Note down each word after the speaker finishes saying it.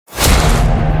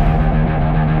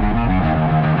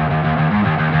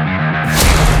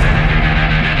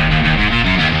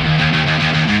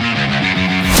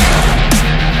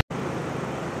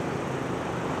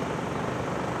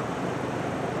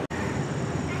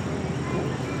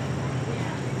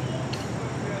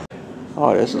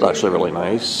Oh, this is actually really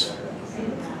nice.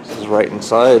 This is right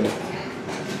inside.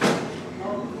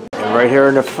 And right here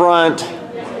in the front,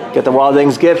 got the Wild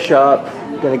Things gift shop.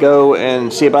 Gonna go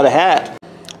and see about a hat.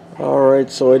 Alright,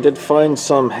 so I did find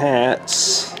some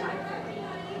hats.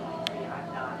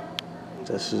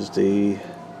 This is the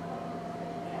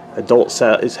adult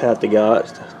size hat they got.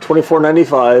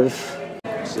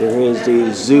 $24.95. So here is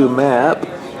the zoo map.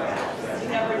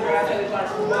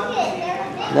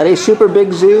 Not a super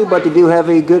big zoo, but they do have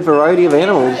a good variety of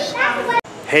animals.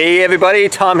 Hey everybody,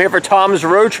 Tom here for Tom's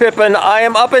Road Trip, and I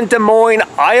am up in Des Moines,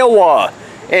 Iowa.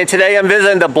 And today I'm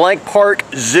visiting the Blank Park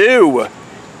Zoo.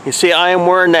 You see, I am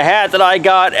wearing the hat that I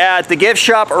got at the gift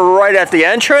shop right at the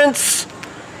entrance.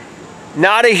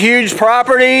 Not a huge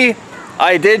property.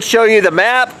 I did show you the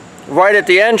map right at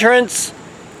the entrance.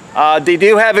 They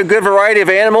do have a good variety of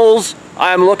animals.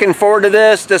 I'm looking forward to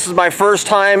this. This is my first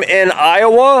time in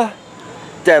Iowa.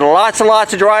 Did lots and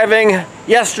lots of driving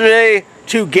yesterday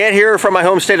to get here from my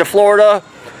home state of Florida.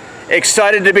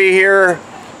 Excited to be here.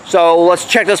 So let's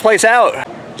check this place out.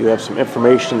 Do have some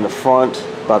information in the front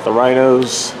about the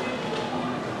rhinos.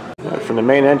 From the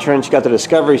main entrance, you got the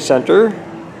Discovery Center.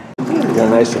 You got a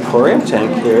nice aquarium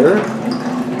tank here.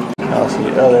 I'll see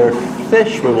other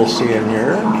fish we will see in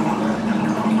here.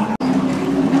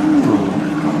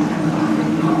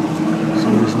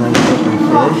 See these nice looking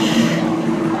fish.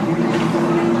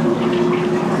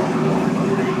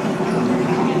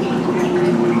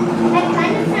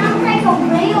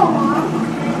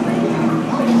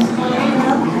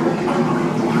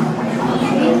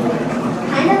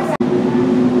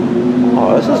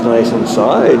 Oh, this is nice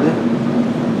inside.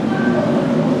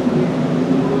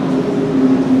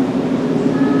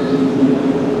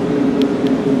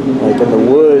 Like in the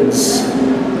woods.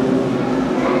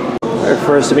 Our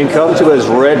first thing we come to is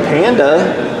red panda.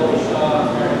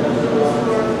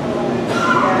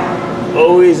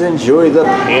 Always enjoy the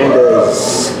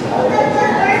pandas.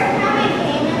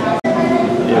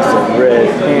 It's a red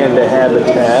panda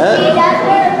habitat.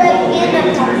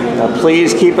 Now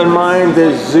please keep in mind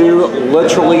the zoo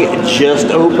literally just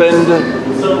opened.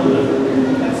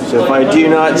 So if I do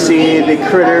not see the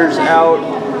critters out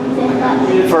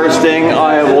first thing,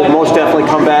 I will most definitely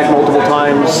come back multiple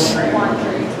times.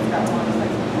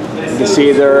 You can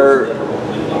see their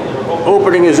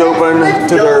opening is open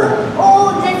to their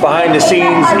behind the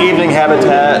scenes evening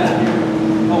habitat.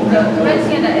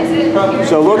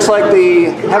 So it looks like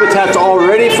the habitat's all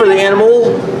ready for the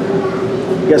animal.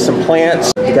 You got some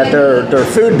plants. You got their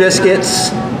food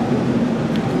biscuits.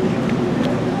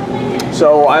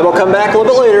 So I will come back a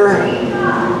little bit later.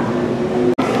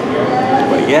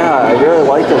 But yeah, I really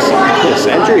like this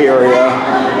entry area.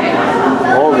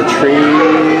 All the trees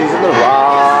and the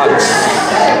rocks.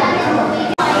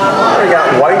 We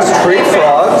got white street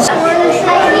frogs.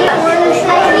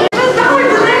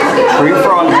 Tree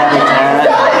frog habitat.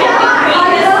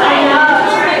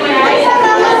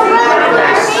 I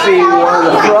see one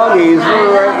of the froggies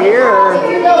right here.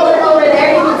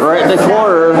 Right in the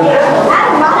corner.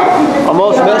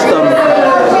 Almost missed them.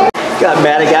 Got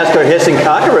Madagascar hissing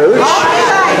cockroach.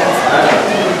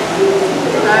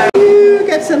 Ooh,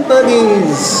 got some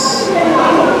buggies.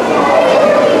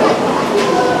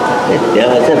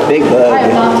 Yeah, it's a big bug. I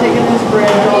have not taken this bridge.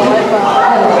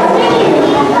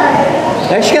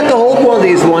 I actually got to hold one of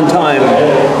these one time,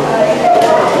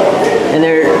 and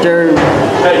they're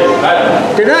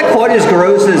not quite as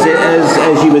gross as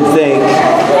you would think.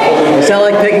 It's not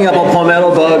like picking up a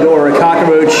palmetto bug or a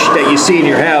cockroach that you see in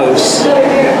your house.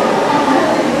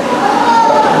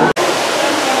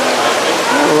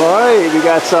 All right, we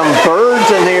got some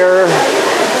birds in here.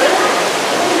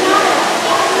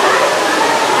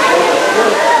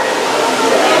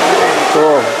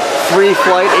 Cool. Free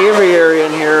flight aviary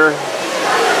in here.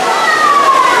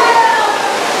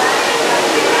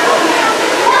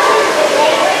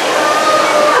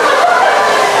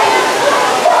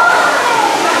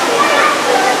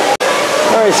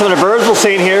 Alright, some of the birds we'll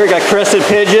see in here. Got crested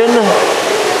pigeon,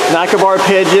 Nicobar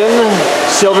pigeon,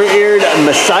 silver-eared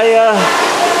messiah,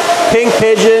 pink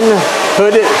pigeon,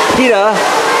 hooded pita,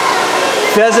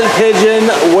 pheasant pigeon,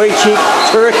 white-cheeked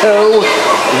turaco,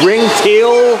 ring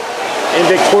teal, and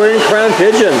Victorian crown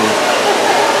pigeon.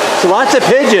 So lots of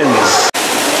pigeons.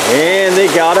 And they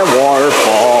got a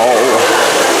waterfall.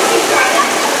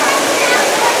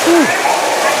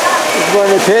 This is what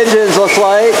the pigeons looks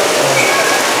like.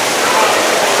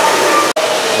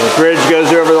 The bridge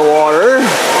goes over the water.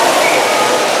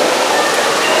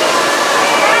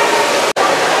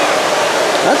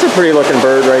 That's a pretty looking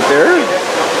bird right there.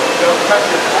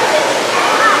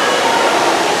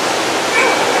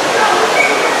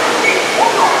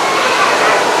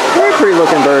 Very pretty scary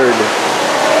looking bird.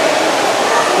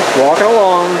 Just walking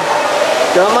along.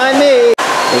 Don't mind me.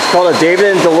 It's called a David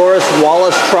and Dolores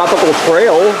Wallace Tropical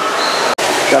Trail.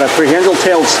 Got a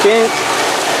prehensile-tailed skink.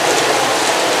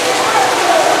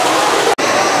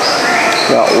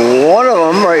 Got one of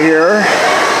them right here.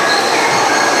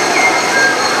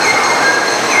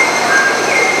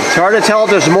 It's hard to tell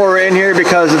if there's more in here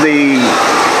because of the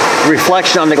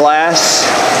reflection on the glass.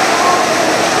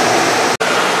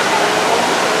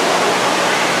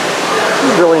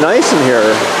 It's really nice in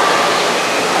here.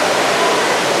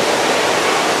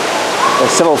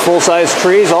 There's several full-size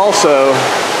trees also.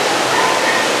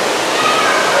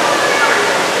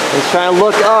 Let's try and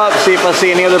look up, see if I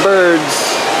see any other birds.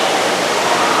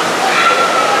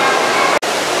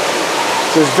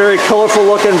 This very colorful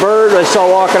looking bird I saw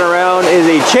walking around is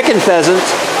a chicken pheasant.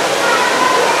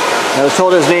 I was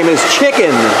told his name is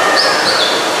Chicken.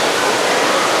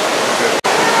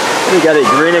 We got a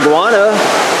green iguana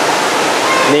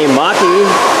named Maki.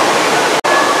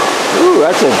 Ooh,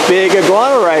 that's a big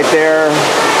iguana right there.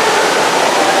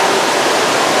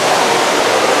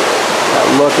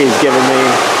 That look he's giving me.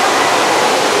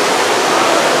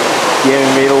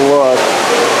 Giving me the look.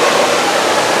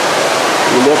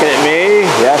 You looking at me?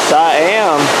 Yes, I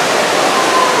am.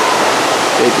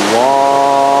 Big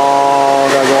long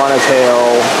iguana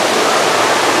tail.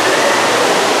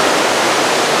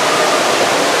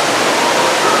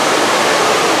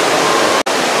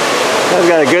 I've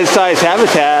got a good sized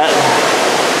habitat.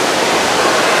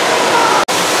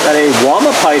 Got a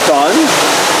llama python.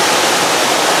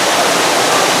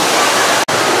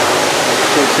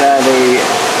 It's had a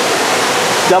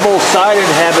double-sided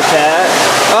habitat.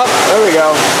 Oh, there we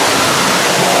go.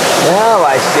 Now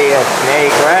I see a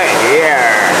snake right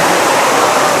here.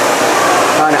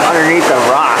 Kind of underneath the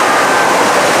rock.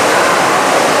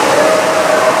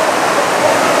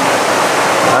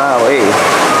 Golly.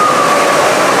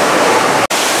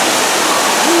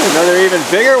 Another even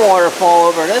bigger waterfall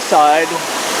over on this side.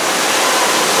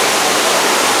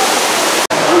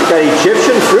 We've got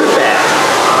Egyptian fruit bat.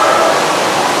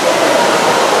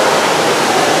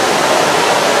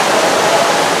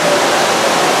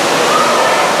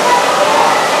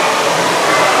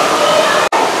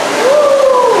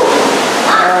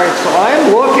 So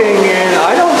I'm looking and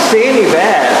I don't see any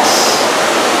bats.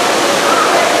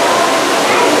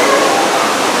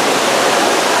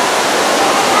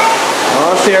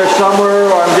 Unless they're somewhere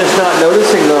where I'm just not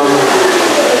noticing them.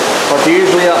 But they're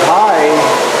usually up high.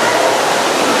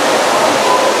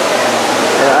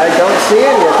 And I don't see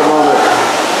any at the moment.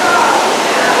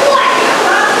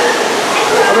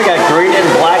 Oh, we got green and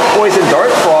black poison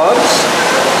dart frogs.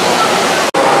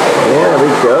 There we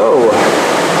go.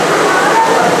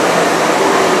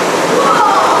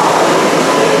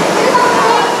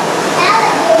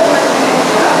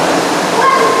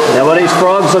 Now, when these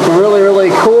frogs look really,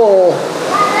 really cool,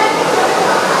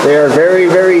 they are very,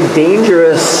 very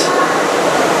dangerous.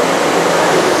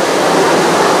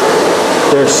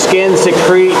 Their skin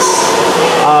secretes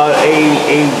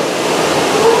a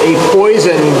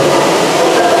poison.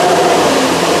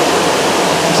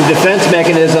 It's a defense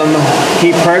mechanism to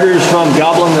keep predators from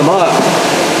gobbling them up.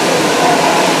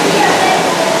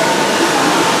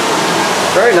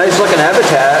 Very nice looking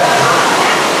habitat.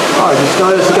 Oh, I just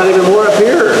noticed we got even more up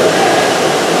here.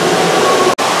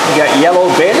 We got yellow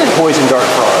banded poison dart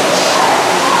frogs.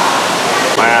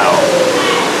 Wow.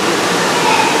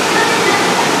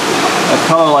 That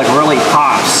color like really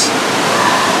pops.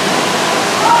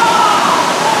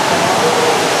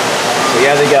 So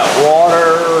yeah, they got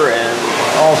water and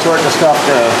all sorts of stuff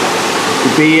to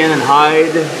be in and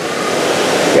hide.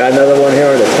 Got another one here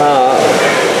on the top.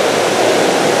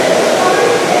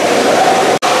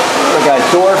 We got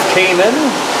dwarf caiman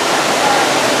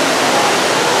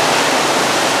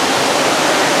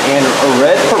and a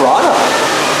red piranha.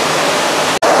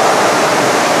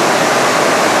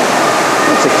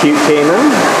 That's a cute caiman.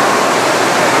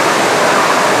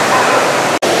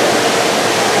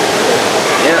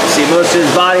 Yeah, see most of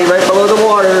his body right below the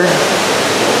water.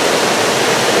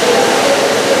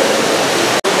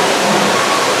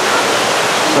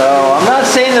 So I'm not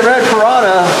saying the red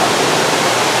piranha.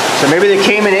 So maybe the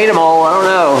caiman ate them all, I don't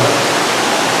know.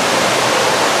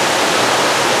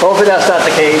 Hopefully that's not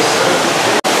the case.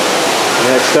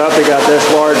 Next up we got this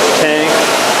large tank.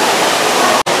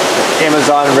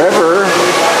 Amazon River.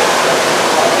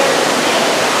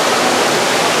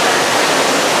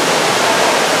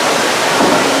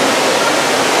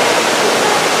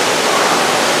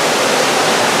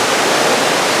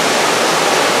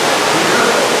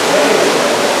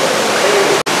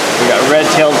 We got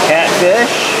red-tailed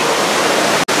catfish.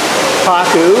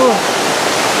 Pacu.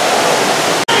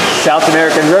 South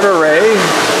American river ray.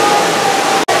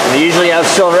 And they usually have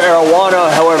silver arowana,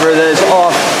 however, that is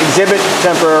off exhibit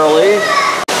temporarily.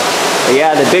 But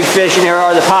yeah, the big fish in here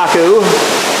are the pacu.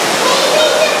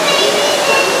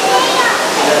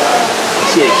 You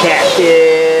see the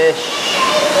catfish.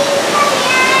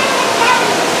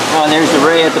 Oh, and there's the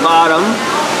ray at the bottom.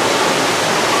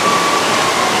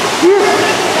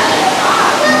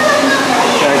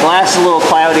 Our glass is a little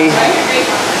cloudy.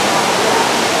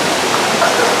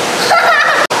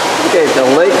 Okay, the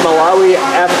Lake Malawi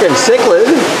African cichlid.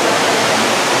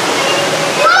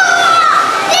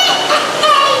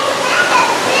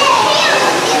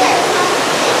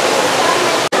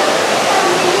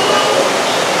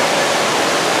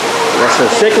 Yes, so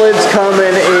cichlids come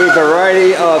in a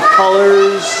variety of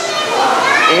colors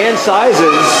and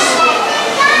sizes.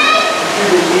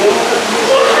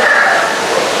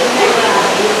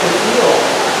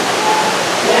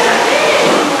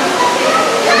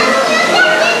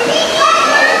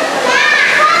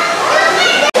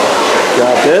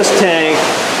 Got this tank.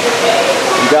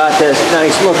 You got this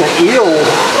nice looking eel.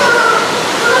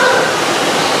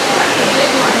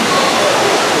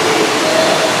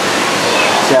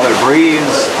 See how it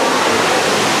breathes.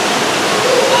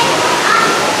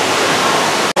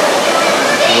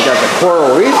 And we got the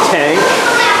coral reef tank.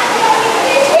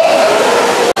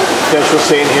 Fish we're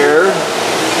seeing here.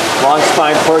 Long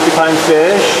spine porcupine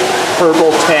fish.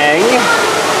 Purple tang.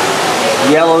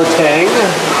 Yellow tang.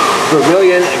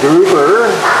 Vermilion grouper,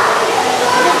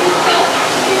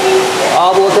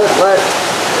 obligate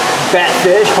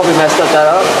batfish, probably messed up that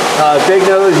up, big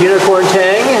nose unicorn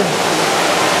tang,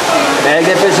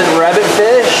 magnificent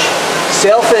rabbitfish,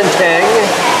 sailfin tang,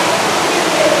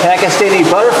 Pakistani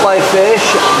butterfly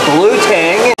fish, blue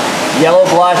tang, yellow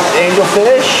blotched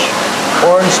angelfish,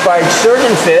 orange spiked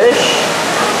surgeonfish,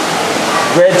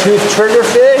 red toothed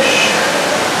triggerfish,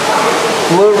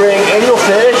 blue ring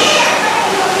angelfish.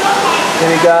 And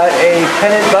we got a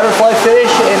pennant butterfly fish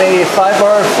and a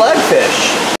 5-bar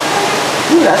flagfish.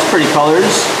 Ooh, that's pretty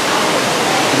colors.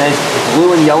 Nice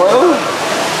blue and yellow.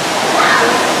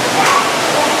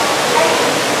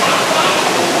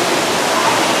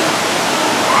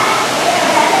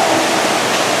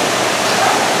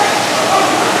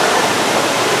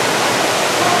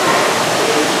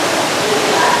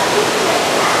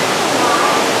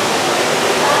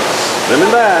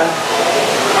 Swimming by.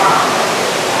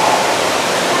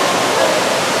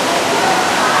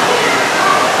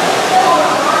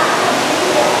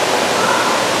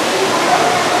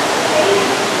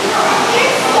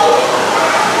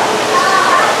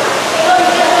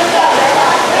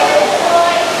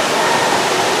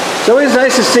 It's always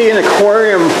nice to see an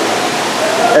aquarium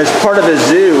as part of a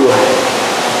zoo.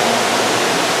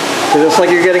 Because it's like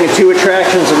you're getting 2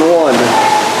 attractions in one.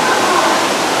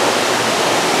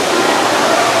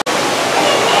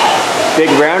 Big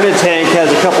rounded tank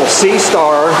has a couple sea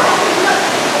star.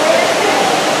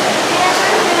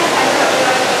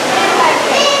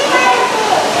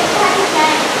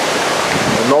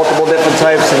 And multiple different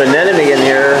types of anemone in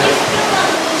here.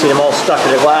 See them all stuck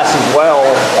in the glass as well.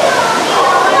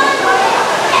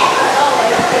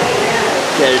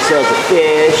 It shows a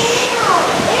fish.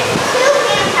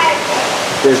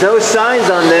 There's no signs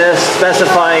on this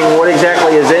specifying what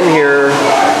exactly is in here.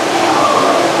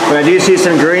 But I do see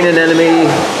some green anemone,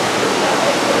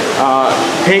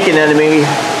 pink anemone.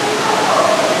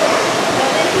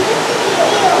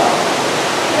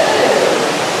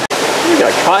 We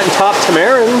got a cotton top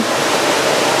tamarin.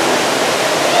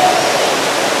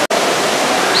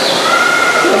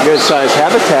 A good sized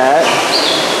habitat.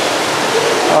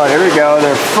 Oh, here we go.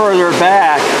 They're further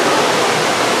back.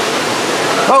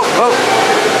 Oh, oh.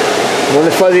 One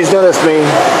of the fuzzies noticed me.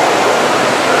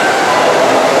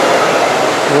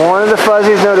 One of the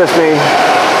fuzzies noticed me.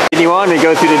 And you want me to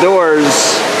go through the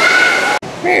doors.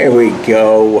 There we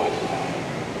go.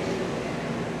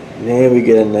 Now we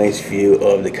get a nice view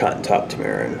of the cotton top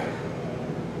tamarin.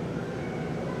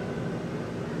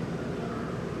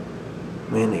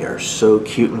 Man, they are so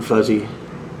cute and fuzzy.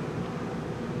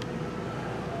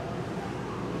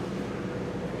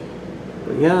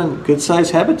 Yeah, good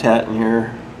sized habitat in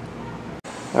here.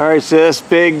 Alright, so this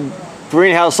big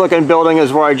greenhouse looking building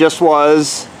is where I just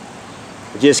was.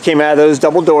 I just came out of those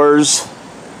double doors.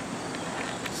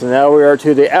 So now we are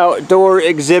to the outdoor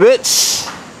exhibits.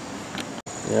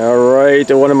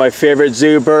 Alright, one of my favorite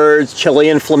zoo birds,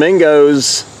 Chilean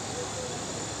flamingos.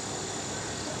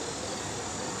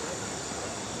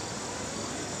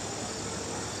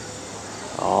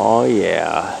 Oh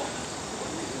yeah.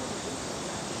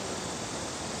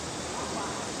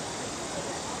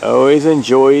 Always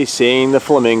enjoy seeing the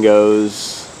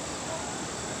flamingos.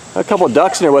 A couple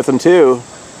ducks in there with them too.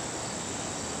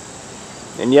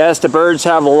 And yes, the birds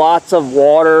have lots of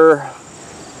water.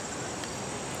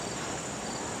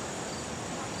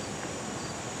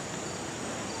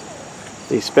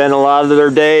 They spend a lot of their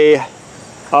day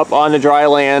up on the dry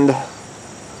land.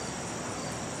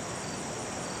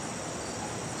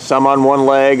 Some on one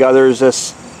leg, others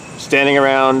just standing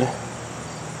around.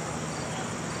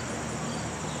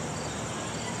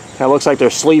 Kind of looks like they're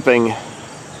sleeping.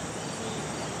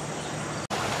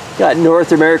 Got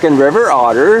North American river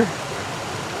otter.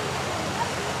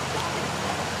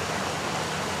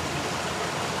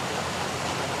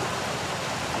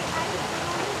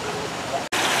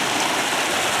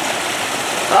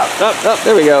 Up,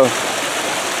 there we go.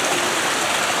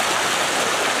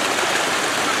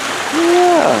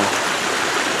 Yeah.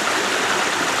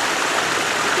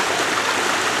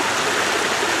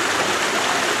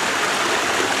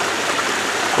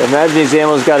 I imagine these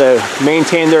animals got to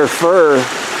maintain their fur.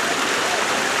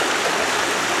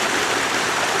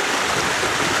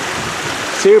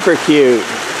 Super cute.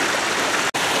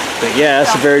 But yeah,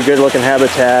 it's a very good looking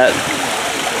habitat.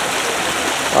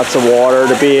 Lots of water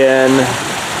to be in.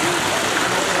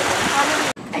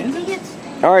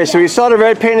 Alright, so we saw the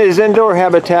red panda's indoor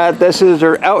habitat. This is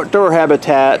their outdoor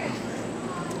habitat.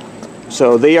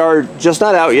 So they are just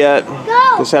not out yet.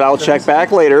 Like I said, I'll check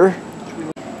back later.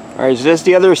 Alright, so this is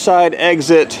the other side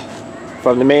exit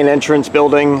from the main entrance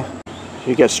building.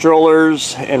 You get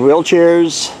strollers and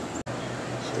wheelchairs.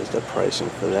 So there's the pricing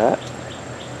for that.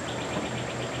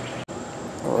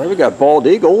 Alright, we got bald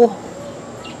eagle.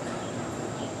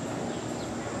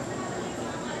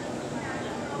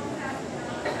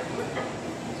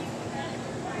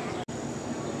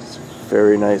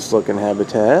 Very nice looking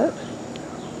habitat.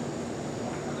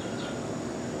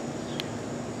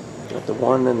 Got the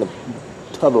one in the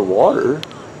tub of water.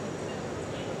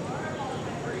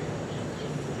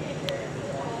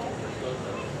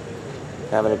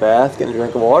 Having a bath, getting a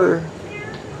drink of water.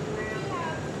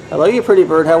 Hello, you pretty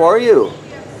bird, how are you?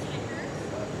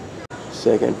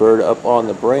 Second bird up on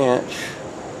the branch.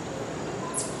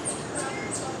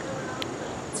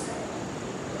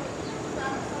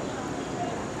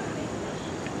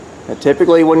 And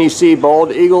typically when you see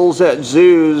bald eagles at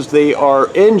zoos, they are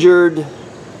injured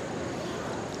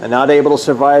and not able to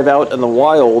survive out in the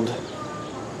wild.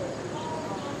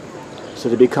 So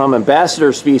they become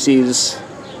ambassador species.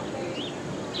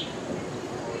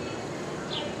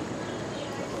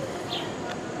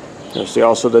 There's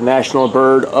also the national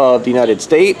bird of the United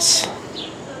States.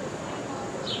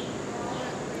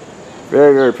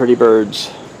 Very, very pretty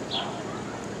birds.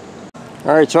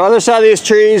 Alright, so on the other side of these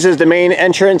trees is the main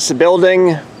entrance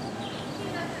building.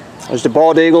 There's the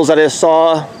bald eagles that I just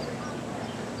saw.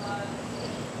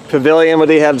 Pavilion where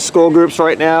they have school groups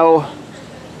right now.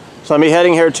 So I'm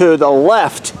heading here to the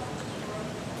left.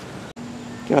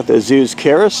 Got the zoo's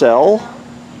carousel.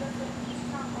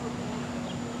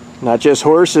 Not just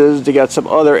horses, they got some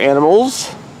other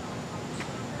animals.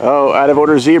 Oh, out of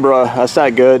order zebra, that's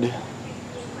not good.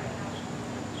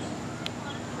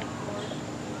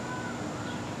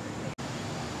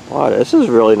 Wow, this is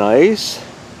really nice.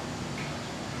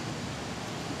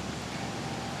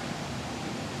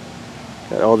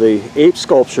 Got all the ape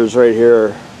sculptures right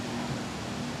here.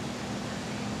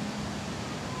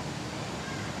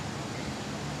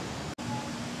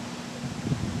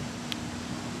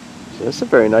 So this is a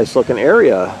very nice looking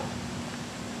area.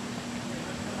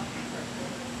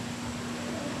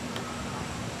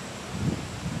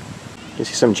 You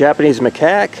see some Japanese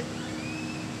macaque.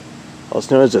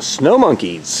 Also known as the snow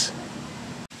monkeys.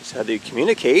 That's how they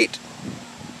communicate.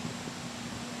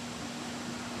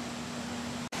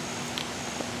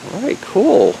 Alright,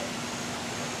 cool.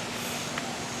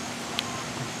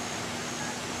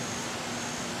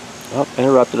 Oh,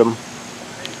 interrupted them.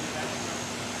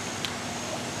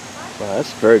 Wow,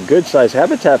 that's a very good sized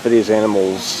habitat for these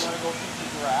animals.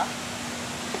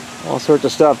 All sorts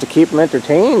of stuff to keep them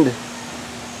entertained.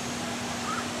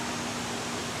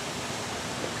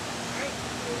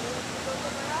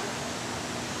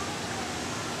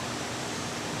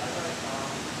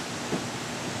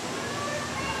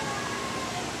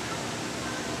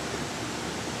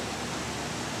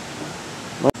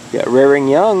 Got rearing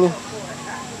young.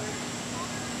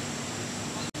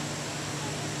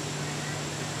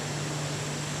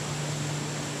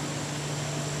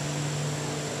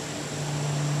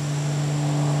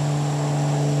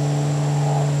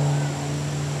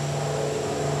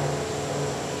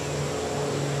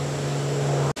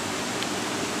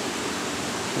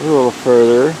 A little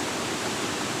further.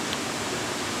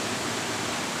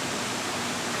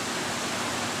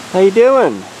 How you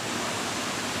doing?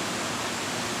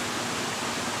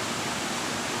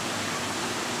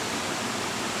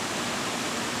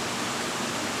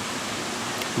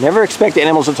 Never expect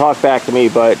animals to talk back to me,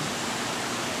 but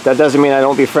that doesn't mean I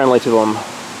don't be friendly to them.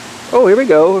 Oh, here we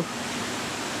go.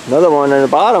 Another one in the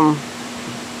bottom.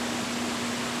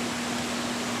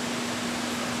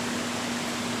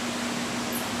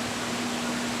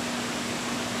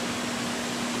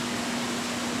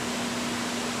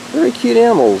 Very cute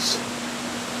animals.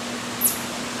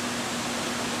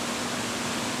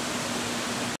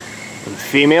 And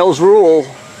females rule.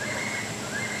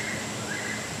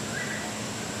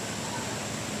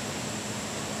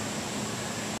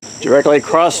 Directly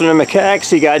across from the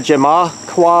macaques, you got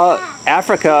Jamaica,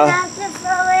 Africa,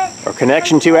 or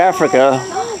connection to Africa.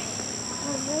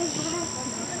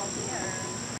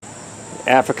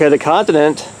 Africa, the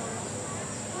continent.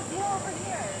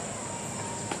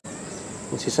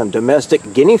 You see some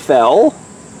domestic guinea fowl.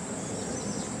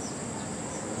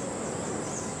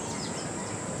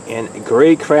 And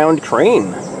gray-crowned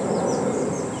crane.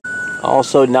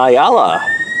 Also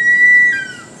Nyala.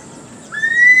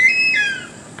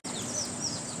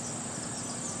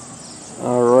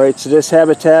 Alright, so this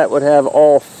habitat would have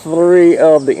all three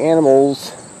of the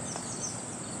animals.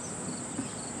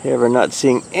 Here we're not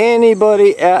seeing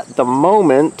anybody at the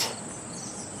moment.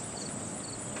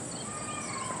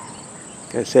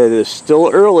 Like I said, it is still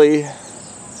early,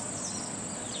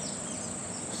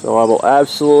 so I will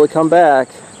absolutely come back.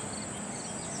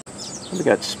 We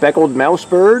got speckled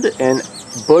mousebird and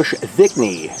bush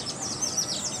thickney.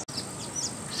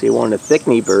 See one of the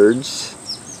thickney birds.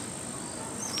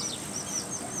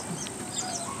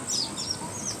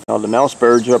 Now the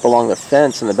mousebirds are up along the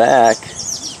fence in the back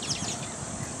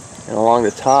and along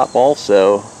the top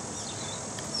also.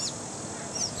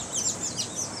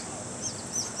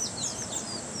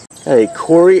 A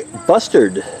Cory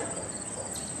bustard.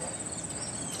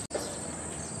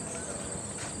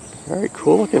 Very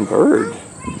cool looking bird.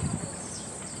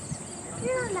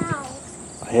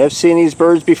 I have seen these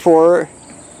birds before.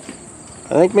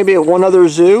 I think maybe at one other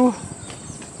zoo.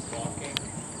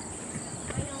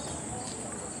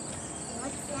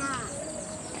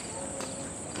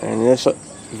 And this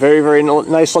very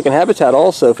nice looking habitat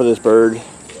also for this bird.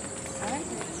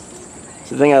 It's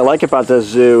the thing I like about this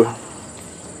zoo.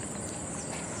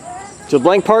 So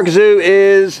Blank Park Zoo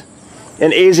is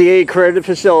an AZA accredited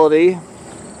facility.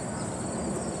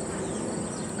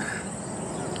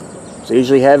 So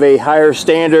usually have a higher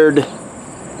standard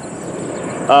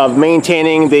of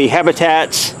maintaining the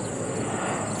habitats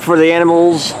for the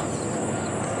animals.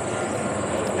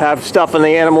 Have stuff in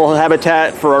the animal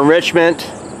habitat for enrichment.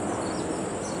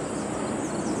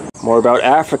 More about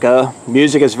Africa.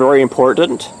 Music is very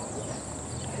important.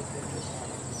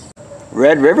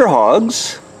 Red river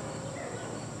hogs.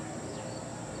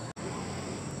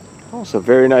 Also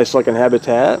very nice looking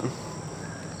habitat.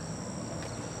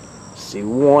 See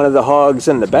one of the hogs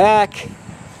in the back.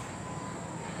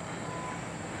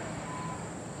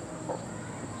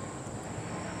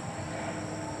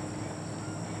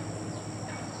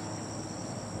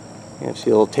 You see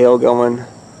a little tail going.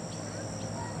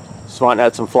 Swatting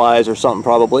at some flies or something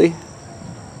probably.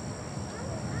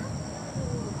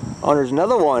 Oh, there's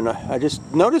another one. I just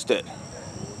noticed it.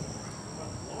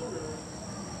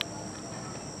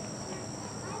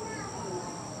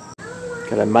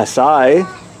 Got a Maasai.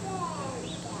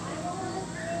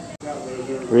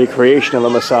 Recreation of a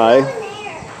Maasai.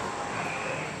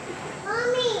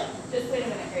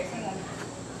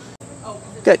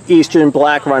 Got eastern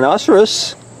black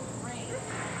rhinoceros.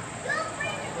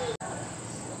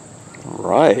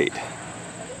 Right.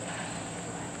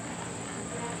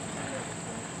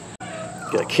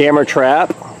 Got a camera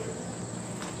trap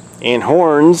and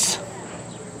horns.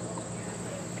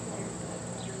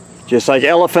 Just like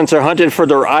elephants are hunted for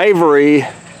their ivory,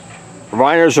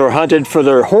 rhinos are hunted for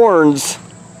their horns.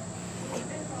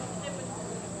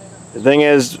 The thing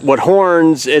is, with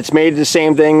horns, it's made the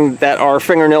same thing that our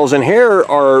fingernails and hair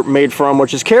are made from,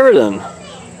 which is keratin.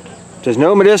 There's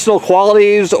no medicinal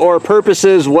qualities or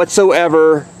purposes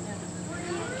whatsoever.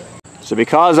 So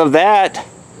because of that,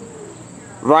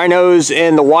 rhinos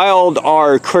in the wild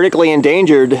are critically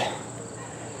endangered.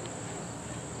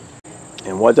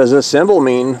 And what does this symbol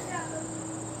mean?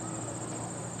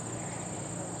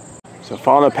 So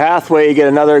follow the pathway, you get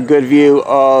another good view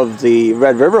of the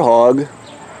red river hog.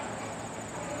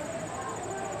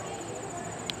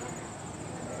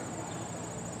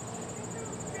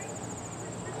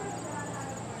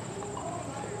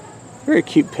 Very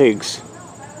cute pigs.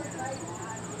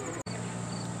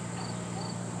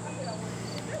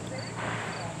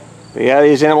 But yeah,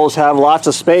 these animals have lots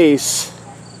of space.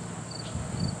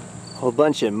 A whole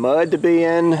bunch of mud to be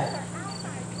in.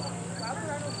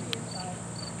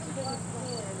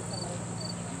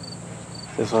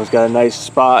 This one's got a nice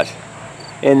spot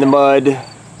in the mud,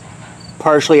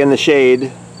 partially in the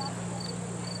shade.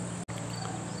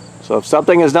 So if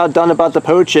something is not done about the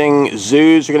poaching,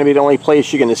 zoos are going to be the only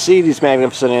place you're going to see these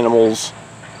magnificent animals.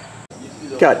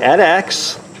 Got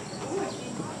Addax.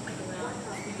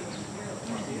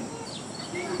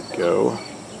 Go.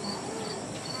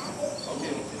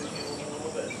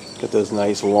 Got those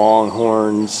nice long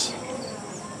horns.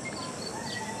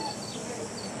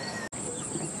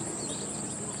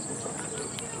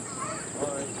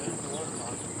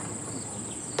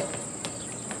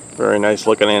 Very nice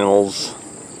looking animals.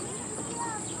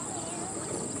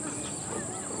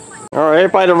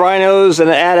 Alright, by the rhinos and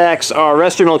the addax are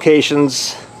restroom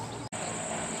locations.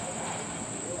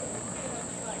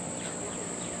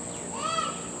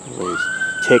 He's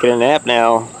taking a nap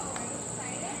now.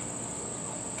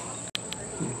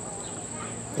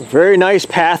 Very nice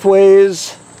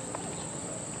pathways.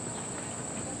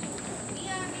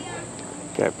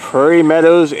 Got Prairie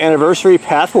Meadows Anniversary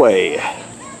Pathway.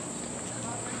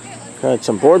 Got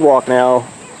some boardwalk now.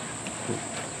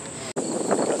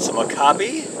 Got some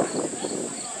okapi.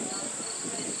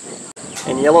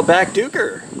 And yellowback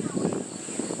duker.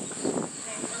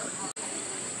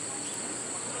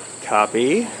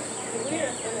 Copy.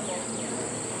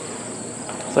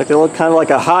 It's like they look kind of like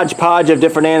a hodgepodge of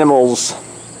different animals.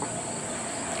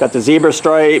 Got the zebra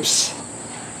stripes.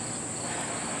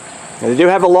 And they do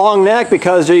have a long neck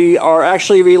because they are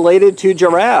actually related to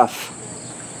giraffe.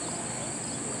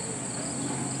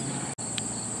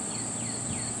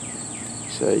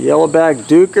 So yellowback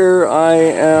duker I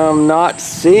am not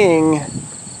seeing.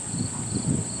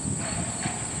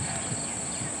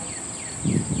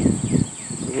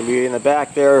 Maybe be in the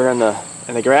back there in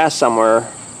the grass somewhere.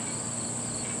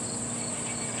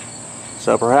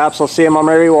 So perhaps I'll see him on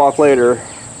my rewalk later.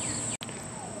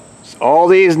 So all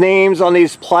these names on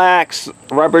these plaques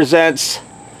represents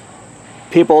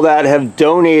people that have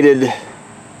donated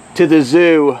to the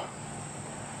zoo.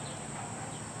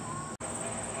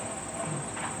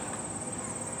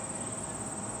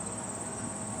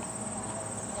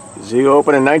 Zoo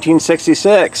opened in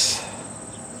 1966.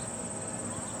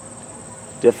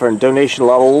 Different donation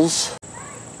levels.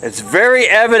 It's very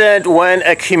evident when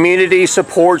a community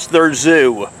supports their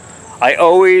zoo. I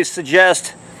always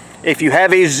suggest if you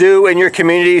have a zoo in your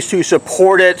communities to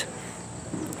support it,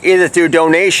 either through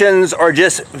donations or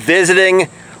just visiting,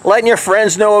 letting your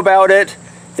friends know about it.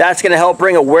 That's going to help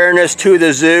bring awareness to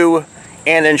the zoo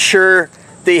and ensure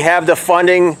they have the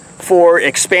funding for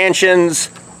expansions,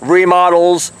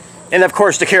 remodels, and of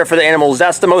course to care for the animals.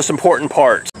 That's the most important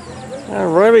part.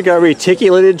 Alright, we got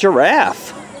reticulated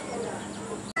giraffe.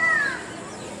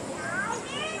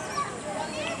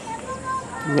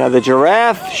 Now the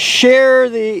giraffe share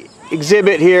the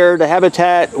exhibit here, the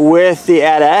habitat, with the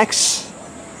addax.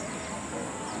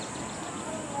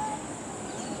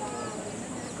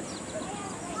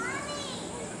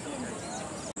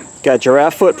 Got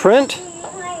giraffe footprint.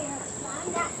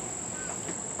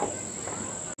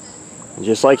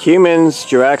 Just like humans,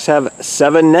 giraffes have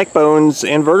 7 neck bones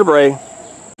and vertebrae.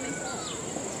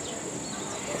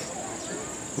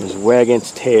 There's wagging its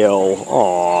tail.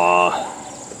 Aww.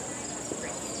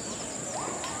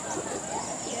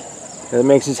 That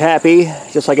makes us happy,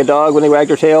 just like a dog when they wag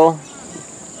their tail.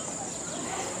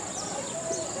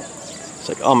 It's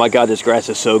like, oh my god, this grass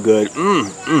is so good.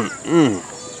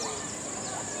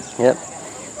 Yep.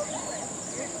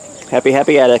 Happy,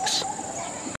 happy addicts.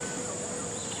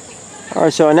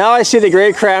 Alright, so now I see the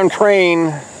great crowned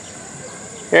crane.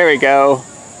 There we go.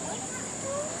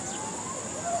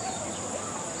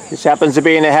 This happens to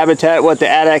be in the habitat with the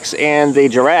addax and the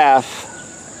giraffe.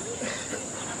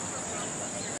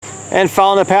 And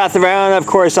following the path around, of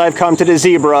course, I've come to the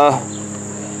zebra.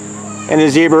 And the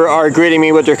zebra are greeting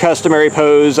me with their customary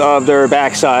pose of their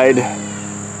backside.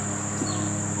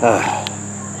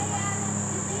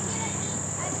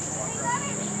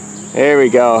 There we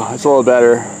go. It's a little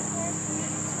better.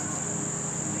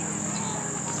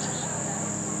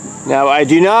 Now, I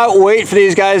do not wait for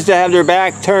these guys to have their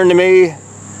back turned to me.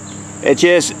 It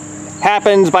just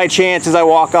happens by chance as I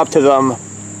walk up to them.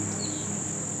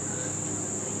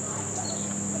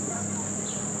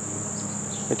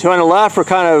 The two on the left are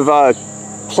kind of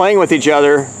playing with each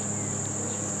other.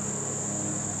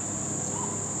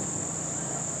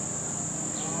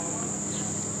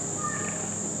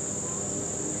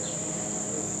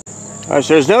 Alright,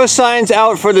 so there's no signs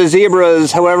out for the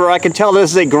zebras. However, I can tell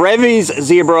this is a Grevy's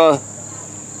zebra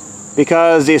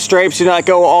because the stripes do not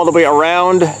go all the way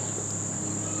around.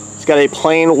 It's got a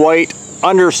plain white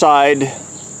underside,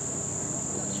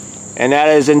 and that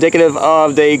is indicative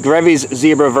of the Grevy's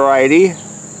zebra variety.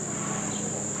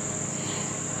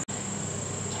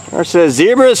 It says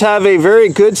zebras have a very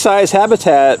good sized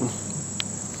habitat.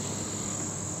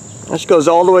 This goes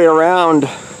all the way around.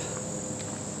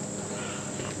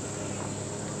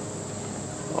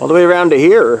 All the way around to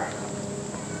here.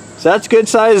 So that's good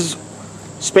size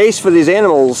space for these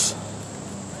animals.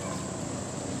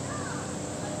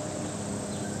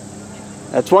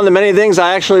 That's one of the many things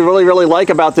I actually really like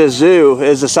about this zoo,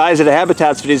 is the size of the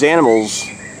habitats for these animals.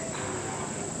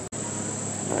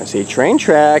 I see train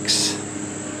tracks.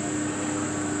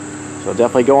 So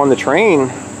definitely go on the train.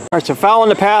 Alright, so following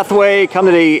the pathway, come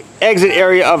to the exit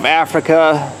area of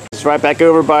Africa. It's right back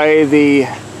over by the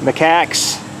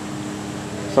macaques.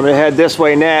 So I'm going to head this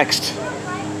way next.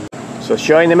 So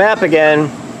showing the map again.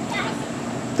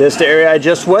 This is the area I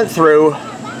just went through.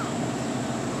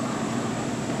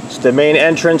 It's the main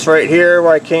entrance right here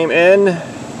where I came in.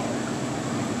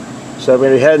 So I'm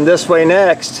going to be heading this way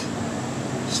next.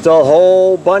 Still a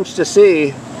whole bunch to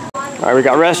see. Alright, we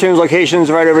got restrooms locations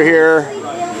right over here.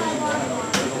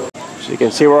 So you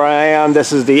can see where I am.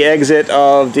 This is the exit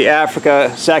of the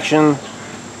Africa section.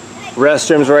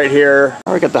 Restrooms right here.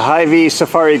 We got the Hy-Vee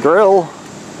Safari Grill.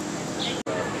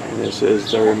 And this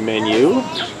is their menu.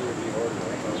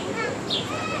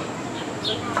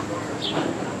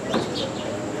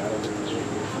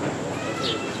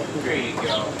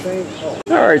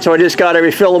 Alright, so I just got a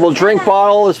refillable drink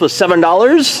bottle. This was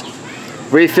 $7.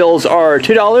 Refills are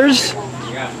 $2.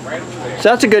 So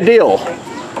that's a good deal.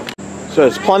 So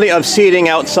there's plenty of seating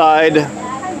outside.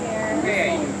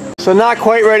 So not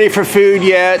quite ready for food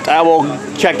yet. I will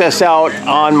check this out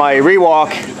on my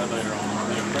rewalk.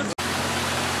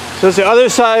 So it's the other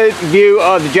side view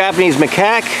of the Japanese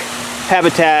macaque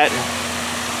habitat.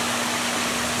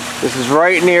 This is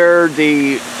right near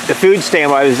the food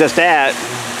stand where I was just at.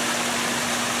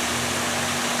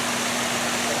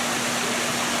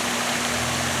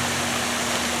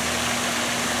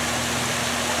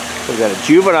 We've got a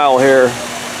juvenile here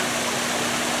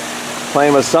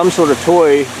playing with some sort of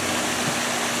toy.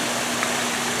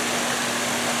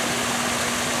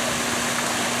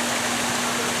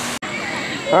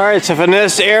 Alright, so from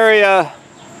this area,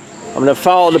 I'm going to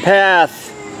follow the path.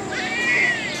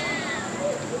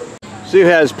 Zoo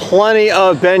has plenty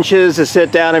of benches to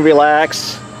sit down and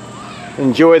relax.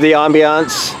 Enjoy the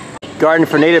ambiance. Garden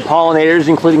for native pollinators,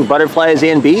 including butterflies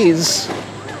and bees.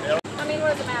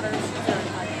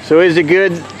 So it's a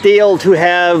good deal to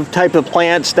have type of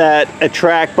plants that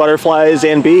attract butterflies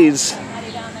and bees.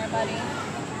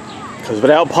 Because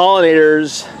without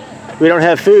pollinators, we don't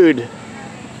have food.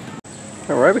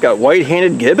 Alright, we got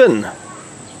white-handed gibbon.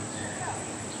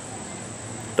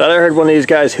 Thought I heard one of these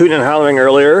guys hooting and hollering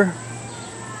earlier.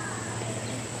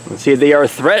 Let's see if they are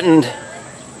threatened.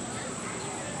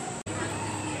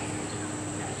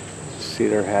 See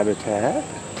their habitat.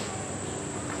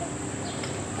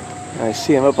 I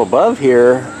see them up above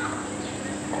here.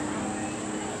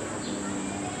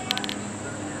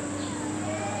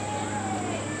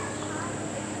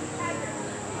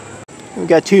 We've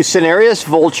got two cinereous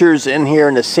vultures in here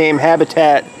in the same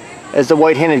habitat as the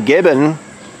white-handed gibbon.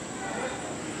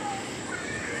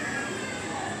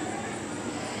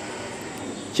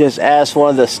 Just asked one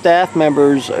of the staff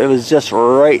members, it was just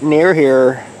right near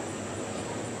here,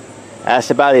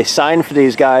 asked about a sign for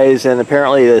these guys, and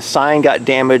apparently the sign got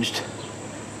damaged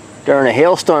during a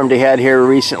hailstorm they had here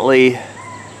recently. I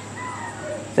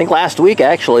think last week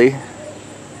actually.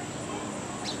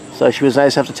 So she was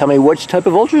nice enough to tell me which type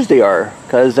of vultures they are,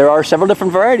 because there are several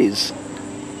different varieties.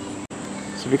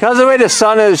 So because of the way the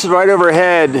sun is right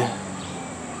overhead,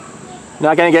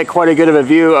 not going to get quite a good of a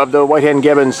view of the white-handed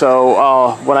gibbon,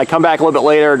 so when I come back a little bit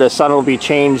later, the sun will be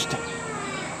changed.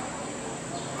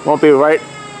 Won't be right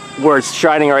where it's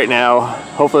shining right now.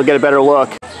 Hopefully get a better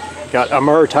look. Got a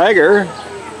Mer tiger.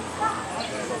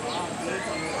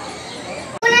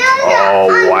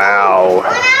 Oh wow. When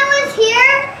I was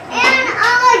here and a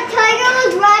tiger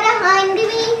was right behind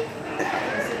me.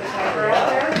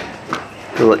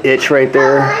 Little itch right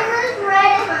there. Was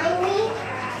right behind me.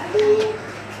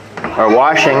 Are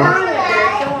washing.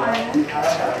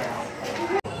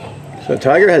 So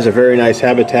tiger has a very nice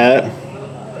habitat.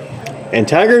 And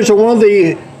tigers are one of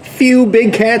the few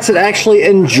big cats that actually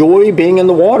enjoy being in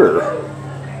the water.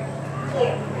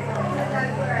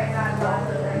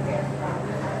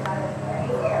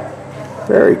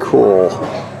 Very cool.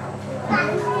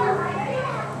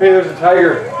 Hey, there's a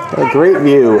tiger. A great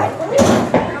view.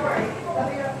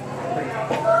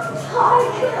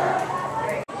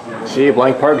 See,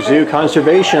 Blank Park Zoo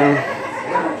Conservation.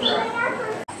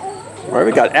 Where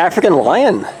we got African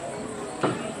lion.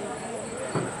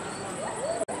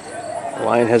 The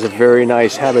lion has a very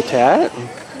nice habitat.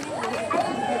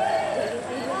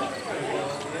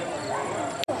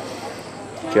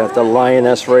 Got the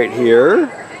lioness right here.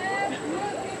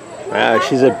 Wow,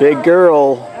 she's a big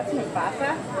girl.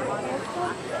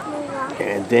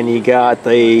 And then you got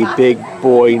the big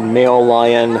boy male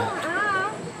lion.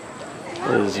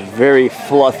 His very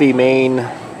fluffy mane.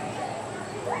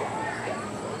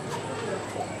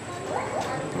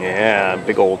 Yeah,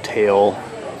 big old tail.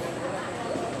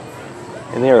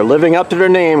 And they are living up to their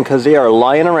name because they are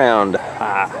lying around.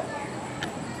 Ah.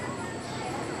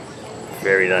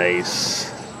 Very nice.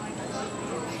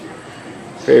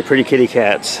 Very pretty kitty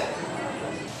cats.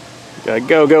 Got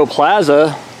Go-Go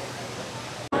Plaza.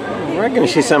 We're going to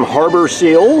see some harbor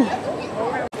seal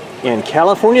and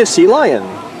California sea lion.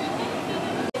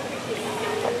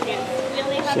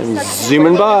 And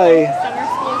zooming by.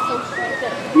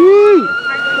 Woo!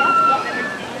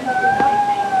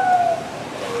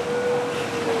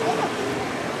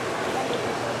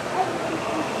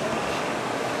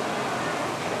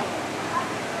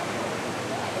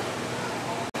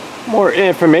 More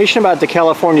information about the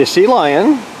California sea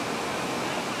lion.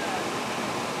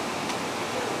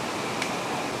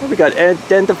 We got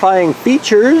identifying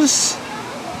features.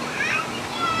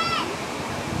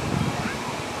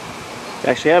 They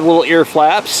actually have little ear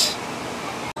flaps.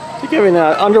 They're giving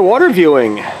underwater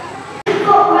viewing.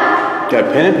 Got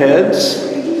pinnipeds.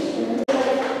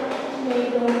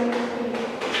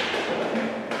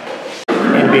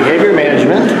 And behavior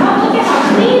management.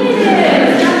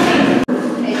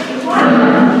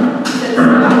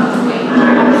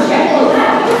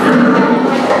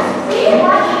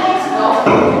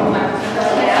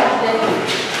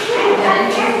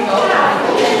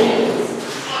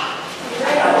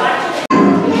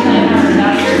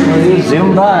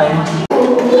 Zoom by.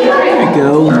 There we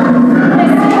go.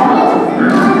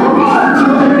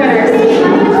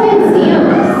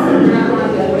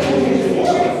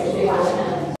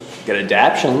 Got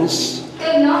adaptions.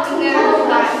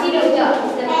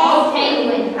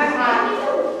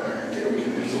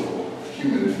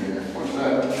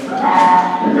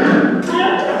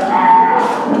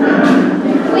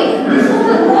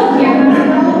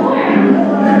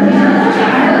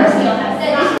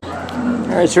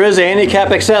 Alright, so there is a handicap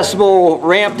accessible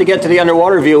ramp to get to the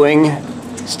underwater viewing.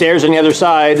 Stairs on the other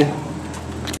side.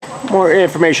 More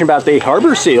information about the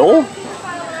harbor seal.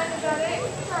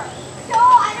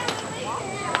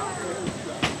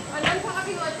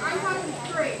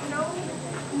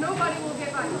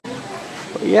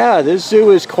 But yeah, this zoo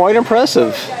is quite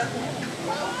impressive.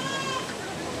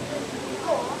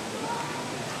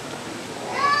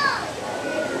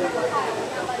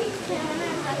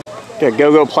 Got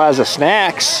Go-Go Plaza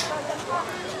snacks.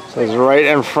 So it's right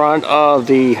in front of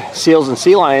the seals and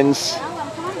sea lions.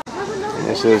 And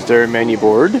this is their menu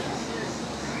board. We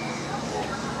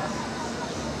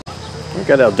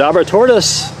got a Dabra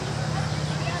tortoise.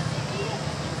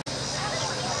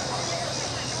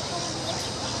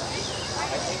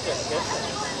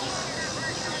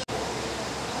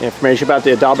 Information about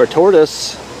the Dabra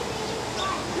tortoise.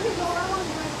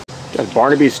 Got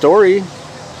Barnaby's story.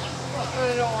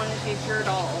 I don't want to take your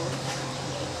dolls.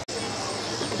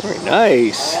 Very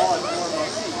nice.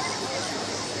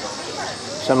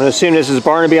 So I'm going to assume this is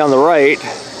Barnaby on the right.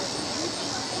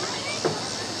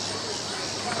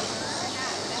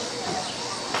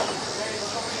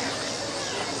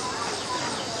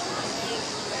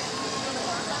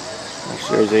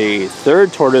 Actually, there's a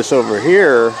third tortoise over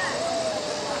here.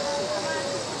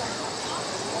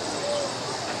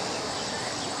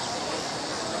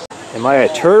 Am I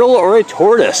a turtle or a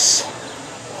tortoise?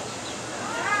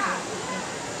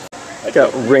 I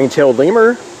got ring-tailed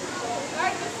lemur.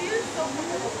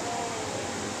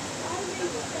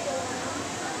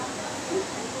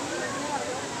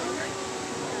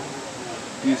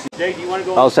 I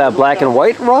also have black and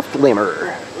white ruffed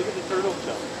lemur.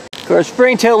 Of course,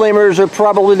 ring-tailed lemurs are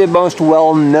probably the most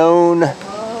well-known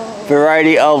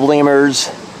variety of lemurs.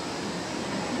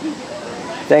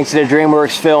 Thanks to the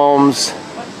DreamWorks films.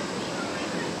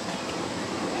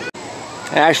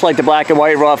 I actually like the black and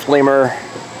white ruffed lemur.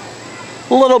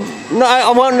 A little, no,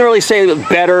 I wouldn't really say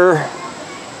better,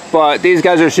 but these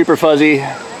guys are super fuzzy.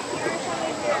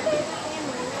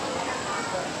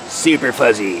 Super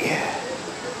fuzzy.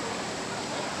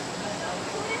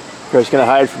 Chris gonna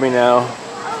hide from me now.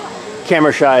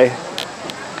 Camera shy.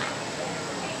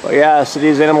 But yeah, so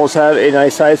these animals have a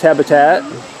nice sized habitat.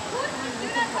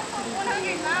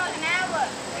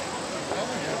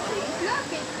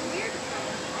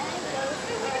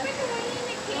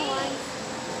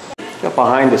 Got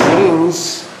behind the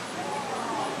scenes.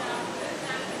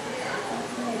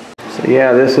 So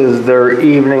yeah, this is their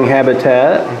evening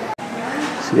habitat.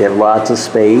 So they have lots of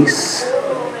space.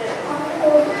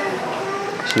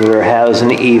 See where it has in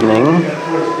the evening.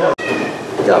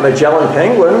 Got Magellan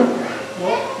penguin.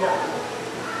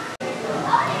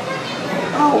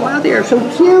 Oh wow, they are so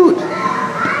cute.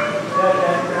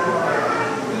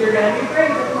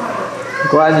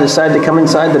 Glad you decided to come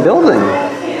inside the building.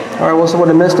 Or I also would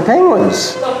have missed the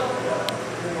penguins.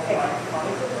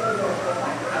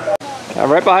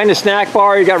 Right behind the snack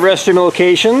bar, you got restroom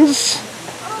locations.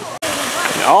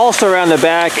 And also around the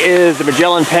back is the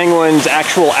Magellan penguin's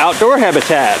actual outdoor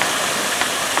habitat.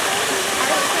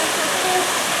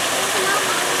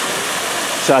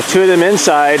 Saw two of them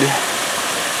inside.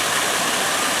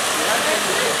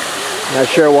 Not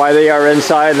sure why they are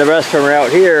inside and the rest of them are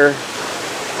out here.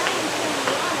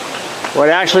 But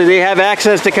actually they have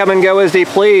access to come and go as they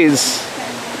please.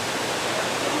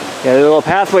 Yeah, the little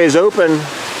pathway is open.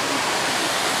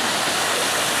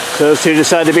 So those two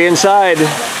decide to be inside.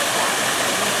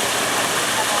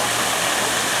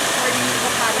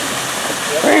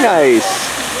 Very nice.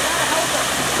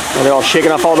 And they're all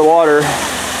shaking off all the water.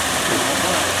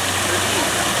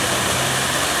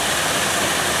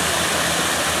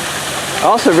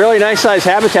 Also, really nice size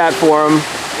habitat for them.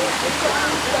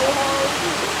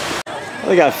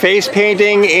 They got face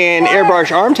painting and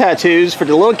airbrush arm tattoos for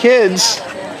the little kids.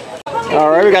 All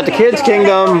right, we got the kids'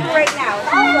 kingdom.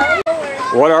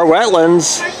 What are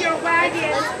wetlands?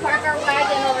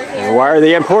 And why are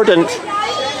they important?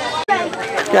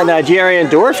 Got Nigerian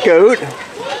dwarf goat.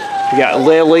 We got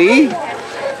Lily,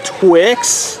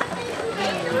 Twix,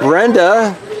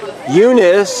 Brenda,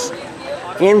 Eunice,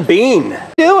 and Bean. What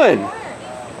are you doing?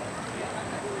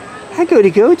 Hi,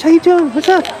 Goaty Goat. How you doing? What's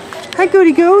up? Hi,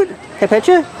 Goaty Goat. Can I pet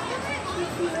you?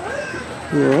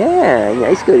 Yeah,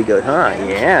 nice Goaty Goat, huh?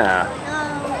 Yeah.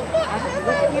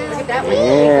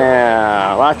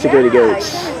 Yeah, lots of Goaty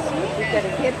Goats.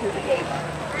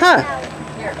 Huh?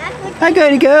 Hi,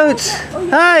 Goaty Goats.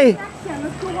 Hi.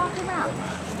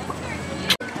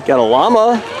 Got a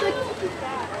llama.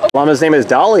 Llama's name is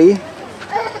Dolly.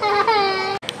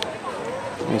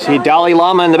 You see Dolly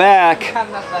Llama in the back.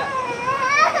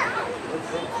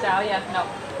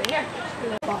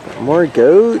 More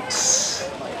goats.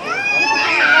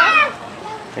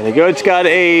 And the goat's got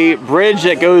a bridge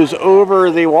that goes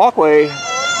over the walkway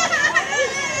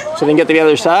so they can get to the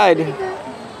other side.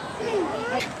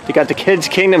 You got the Kids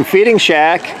Kingdom feeding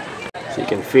shack so you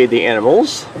can feed the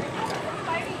animals.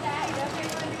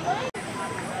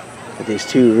 Got these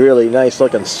two really nice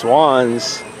looking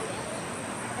swans.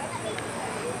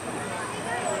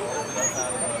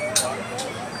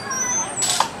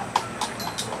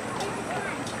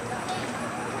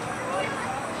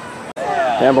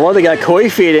 Down below they got koi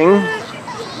feeding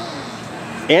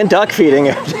and duck feeding,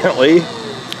 evidently.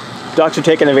 Ducks are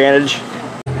taking advantage.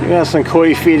 We got some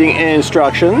koi feeding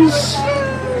instructions.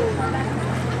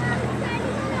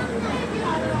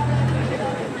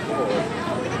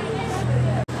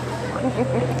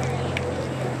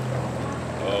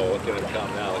 Oh, look at it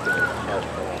come now. Look at it start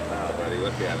falling out, buddy.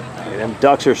 Look at it. Yeah, them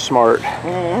ducks are smart.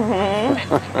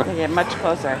 Mm-hmm. They get much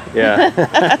closer. Yeah.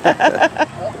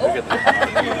 Look at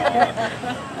that.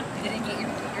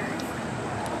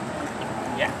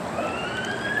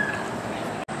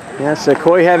 Yeah, so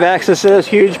koi have access to this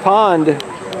huge pond.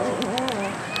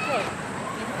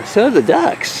 So do the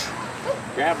ducks.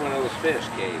 Grab one of those fish,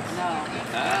 Kate.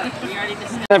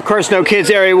 And of course, no kids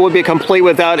area would be complete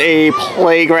without a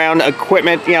playground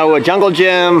equipment, you know, a jungle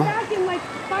gym,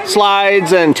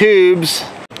 slides and tubes.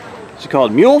 It's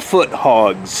called mule foot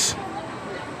hogs.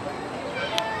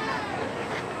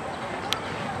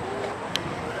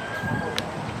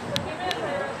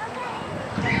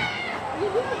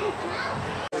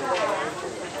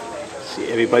 See,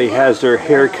 everybody has their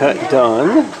haircut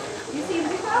done.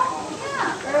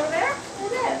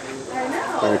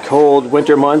 In the cold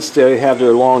winter months, they have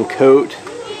their long coat.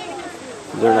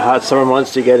 During the hot summer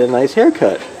months, you get a nice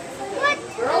haircut.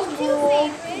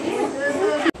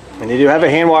 And you do have a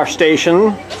hand wash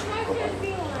station.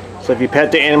 So if you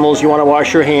pet the animals, you want to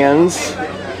wash your hands.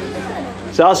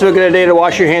 It's also a good day to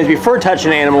wash your hands before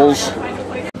touching animals.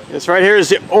 This right here is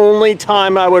the only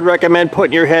time I would recommend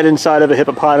putting your head inside of a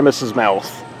hippopotamus's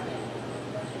mouth.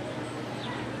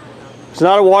 It's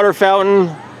not a water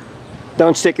fountain.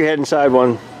 Don't stick your head inside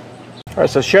one. Alright,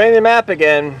 so showing the map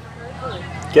again.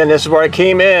 Again, this is where I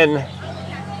came in.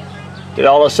 Did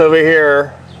all this over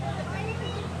here.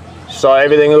 Saw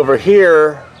everything over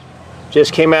here.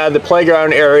 Just came out of the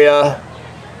playground area.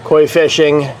 Koi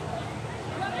fishing.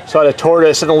 Saw the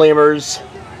tortoise and the lemurs.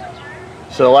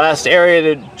 So the last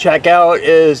area to check out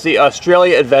is the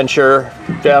Australia adventure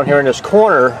down here in this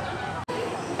corner.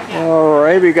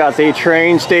 Alright, we got the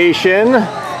train station.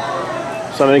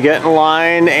 So I'm going to get in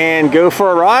line and go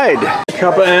for a ride. A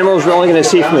couple of animals we're only going to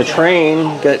see from the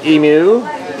train. Got emu.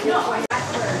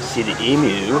 See the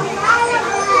emu.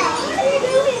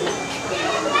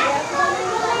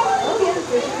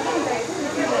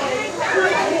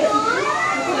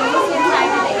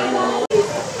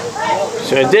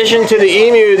 So in addition to the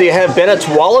emu, they have Bennett's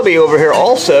wallaby over here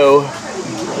also.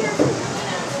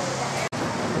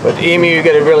 But the emu, you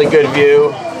get a really good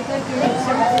view.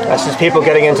 That's just people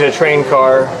getting into the train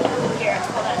car.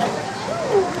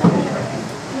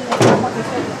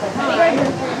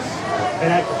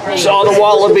 So all the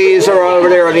wallabies are over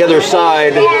there on the other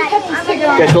side.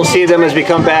 Guess we'll see them as we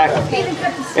come back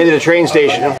into the train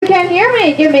station. If you can hear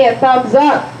me, give me a thumbs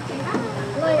up.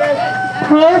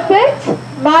 Perfect.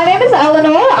 My name is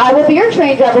Eleanor. I will be your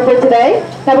train driver for today.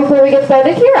 Now before we get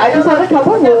started here, I just have a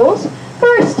couple of rules.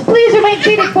 First, please remain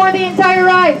seated for the entire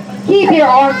ride. Keep your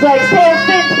arms, legs, tails,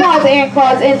 fins, paws, and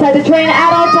claws inside the train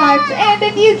at all times. And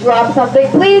if you drop something,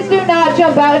 please do not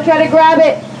jump out and try to grab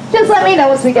it. Just let me know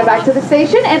once we get back to the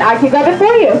station and I can grab it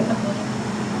for you.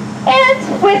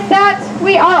 And with that,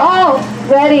 we are all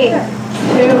ready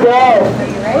to go. Are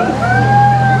you ready?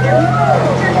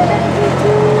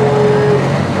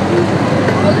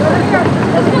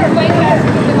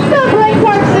 The Blank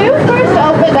Park Zoo first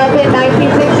opened up in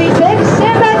 1966,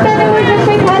 and back then it was just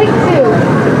a petting zoo.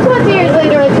 20 years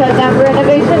later, it shut down for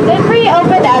renovations and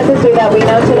reopened as the zoo that we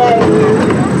know today.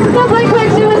 The Blank Park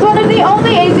Zoo is one of the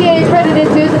only AZA accredited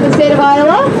zoos in the state of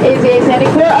Iowa. AZA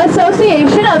standing for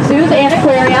Association of Zoos and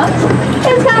Aquariums.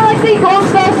 It's kind of like the gold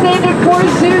star standard for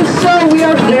zoos, so we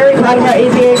are very proud of our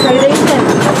AZA accreditation.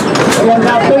 We have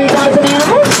about 30,000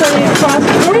 animals spreading across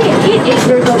 48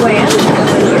 acres of land.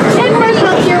 And first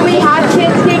up here we have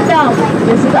Kids Kingdom.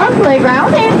 This is our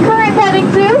playground and current petting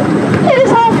zoo. It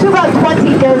is home to about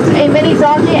 20 goats, a mini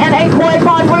donkey, and a koi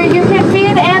pond where you can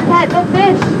feed and pet the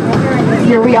fish.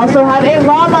 Here we also have a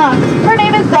llama. Her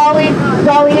name is Dolly.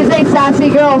 Dolly is a sassy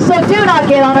girl, so do not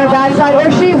get on her backside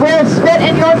or she will spit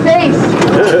in your face.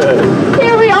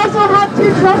 Here we also have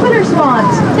two trumpeter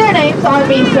swans. Their names are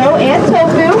Miso and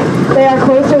Tofu. They are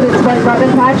closer than SpongeBob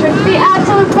and Patrick, the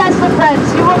absolute best of friends.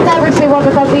 You will never see one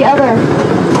without the other.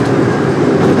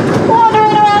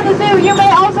 Wandering around the zoo, you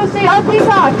may also see our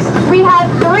peacocks. We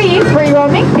have 3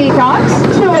 free-roaming peacocks.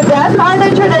 2 of them are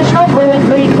the traditional blue and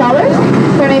green colors.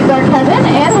 Their names are Kevin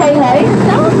and Hey Hey.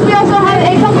 We also have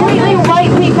a completely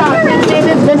white peacock. His name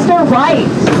is Mr. White.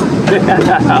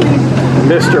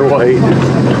 Mr. White.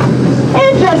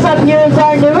 And just up here is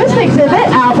our newest exhibit,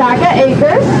 Alpaca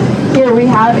Acres. Here we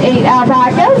have 8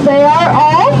 alpacas. They are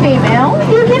all female.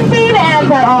 You can feed and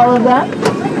pet all of them.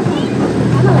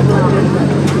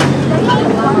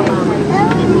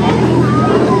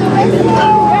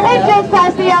 And just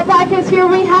past the alpacas here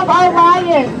we have our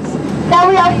lions. Now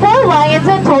we have 4 lions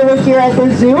in total here at the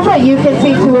zoo, but you can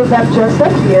see 2 of them just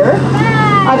up here.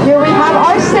 Up here we have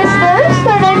our sisters.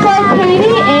 Their names are Katie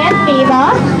and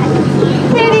Nima.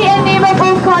 Katie and Nima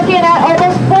both clock in at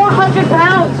almost 400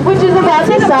 pounds, which is about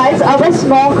the size of a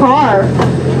small car.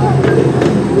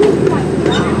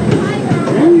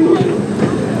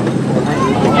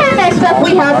 And next up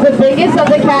we have the biggest of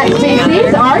the cat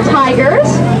species, our tigers.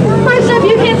 First up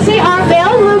you can see our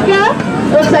male Luca.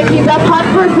 Looks like he's up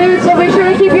hunting for food, so be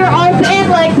sure to keep your arms and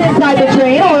legs inside the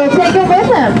train or we'll take him with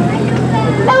him.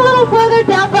 A little further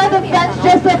down by the fence,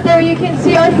 just up there, you can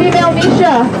see our female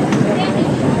Misha.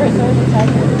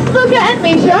 Luca and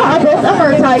Misha are both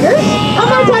Amur tigers.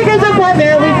 Amur tigers are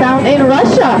primarily found in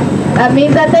Russia. That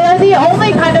means that they are the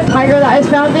only kind of tiger that is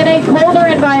found in a colder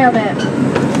environment.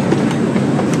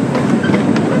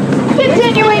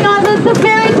 Continuing on the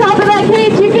very top of that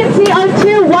cage, you can see our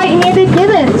 2 white-handed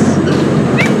gibbons.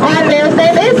 Our male's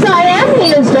name is Siam. He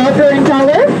is darker in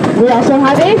color. We also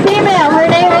have a female. Her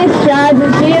name is Shaz and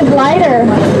she is lighter.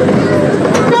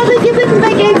 Now the gibbons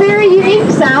make a very unique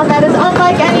sound that is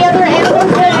unlike any other animal in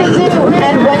the zoo.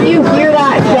 And when you hear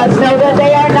that, just know that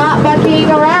they are not monkeying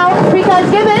around because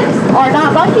gibbons are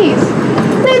not monkeys.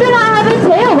 They do not have a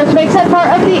tail, which makes them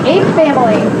part of the ape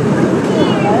family.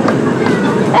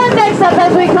 And next up,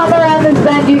 as we come around this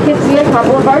bend, you can see a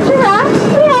couple of our giraffes.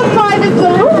 We have 5 in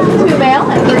total, 2 male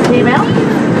and 3 female.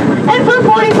 And for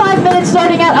 45 minutes,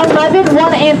 starting at 11,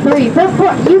 1, and 3,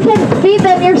 you can feed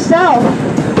them yourself.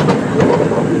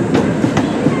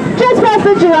 Just past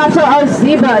the giraffes are our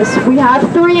zebras. We have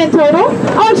 3 in total.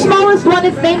 Our smallest one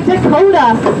is named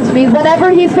Dakota. This means whenever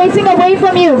he's facing away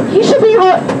from you, you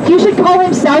should call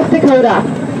him South Dakota.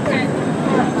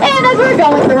 And as we're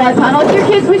going through our tunnel, your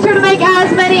kids, be sure to make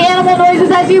as many animal noises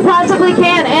as you possibly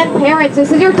can. And parents,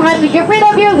 this is your time to get rid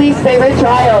of your least favorite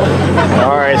child.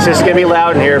 All right, it's just going to be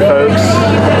loud in here, folks.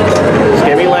 It's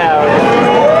going to be be loud.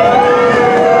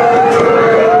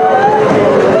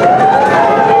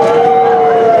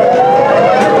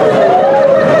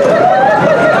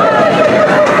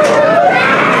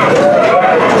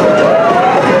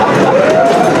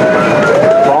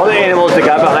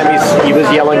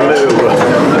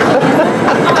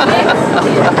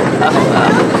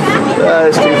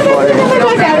 That's too funny. We're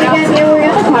going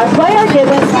to cosplay our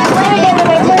gibbons. We're going to get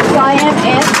away with lion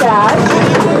and cat.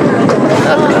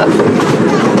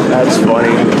 That's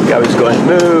funny. Guy was going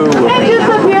moo. And just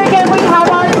up here again, we have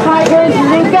our tigers,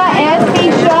 Luca and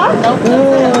Misha.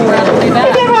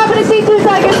 If you ever happen to see two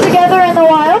tigers together in the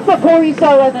wild, before you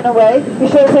start running away, be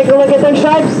sure to take a look at their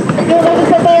stripes. You'll notice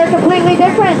that they are completely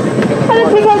different. And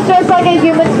it's because just like a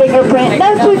human's fingerprint,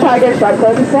 no two tiger stripes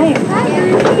are the same.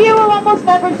 You will almost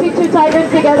never see two tigers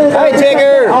together. Hi,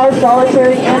 Tigger! They are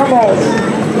solitary animals.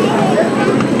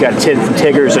 Got 10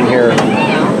 tigers in here.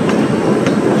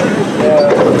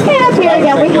 And up here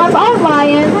again, we have our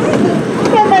lions.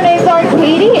 And their names are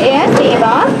Katie and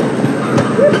Nima.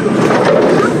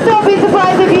 Don't be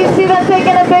surprised if you see them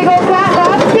taking a big old cat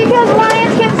nap, because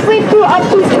lions can sleep through up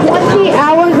to 20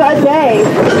 hours a day.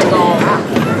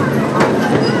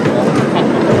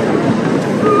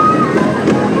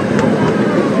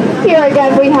 Here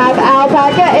again we have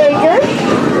alpaca acres.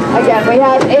 Again we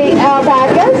have 8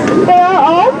 alpacas. They are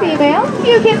all female.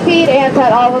 You can feed and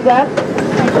pet all of them.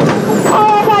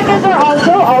 All alpacas are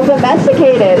also all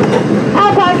domesticated.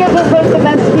 Alpacas are first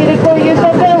domesticated for use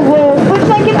of their wool, which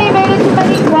then can be made into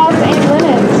many cloths and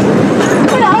linens.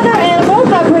 And other animals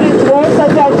that produce wool,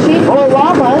 such as sheep or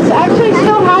llamas, actually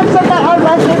still have some that are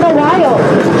left in the wild.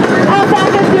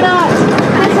 Alpacas do not.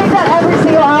 This means that every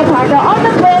single alpaca on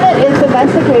the planet is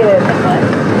domesticated.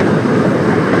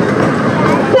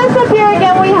 Just up here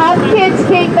again we have Kids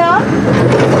Kingdom.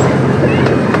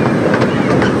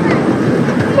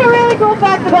 A really cool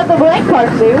fact about the Blank Park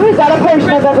Zoo is that a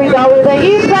portion of every dollar that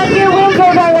you spend here will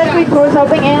go directly towards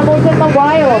helping animals in the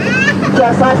wild.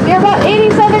 Just last year, about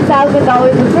 $87,000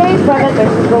 was raised from it.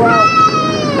 This is alone.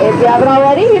 If you haven't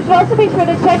already, you should also be sure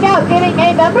to check out getting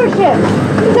a membership.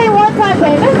 It's a one-time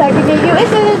payment that can get you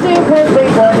into the zoo for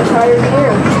free for an entire year.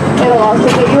 It'll also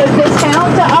get you a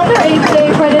discount to other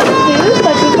HDA accredited zoos,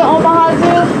 such as the Omaha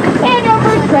Zoo, and your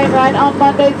first train ride on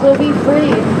Mondays will be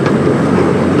free.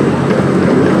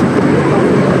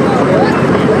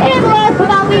 And last but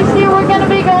not least, here we're going to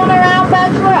be going around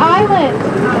Bachelor Island.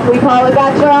 We call it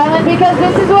Bachelor Island because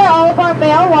this is where all of our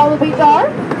male wallabies are.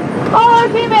 All our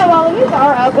female wallabies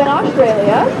are up in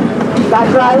Australia.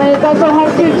 Bachelor Island is also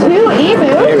home to 2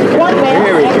 emus, one male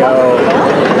and one female.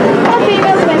 Our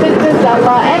female's name is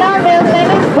Gisela, and our male's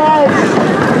name is Buzz.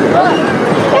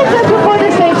 And just before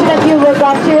the station, if you look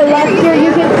off to your left here,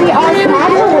 you can see our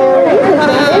cassowary. His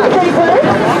name is Pretty Bird.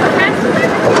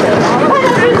 And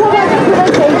as we pull back into the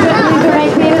station, please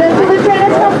remain seated until the train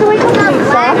has come to a complete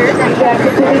stop. Check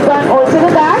it to the front or to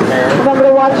the back. Remember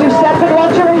to watch your step and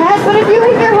watch your head, but if you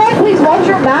hit your head, please watch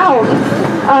your mouth.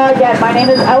 Again, my name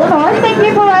is Eleanor. Thank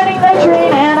you for riding the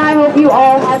train, and I hope you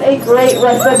all have a great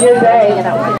rest of your day.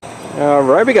 All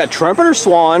right, we got trumpeter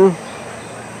swan.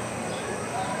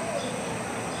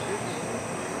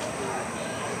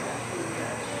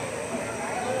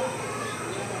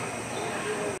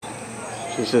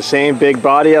 Just the same big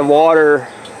body of water.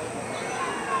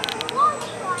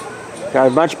 Got a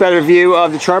much better view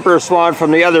of the trumpeter swan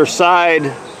from the other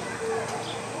side.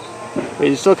 But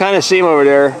you still kind of see him over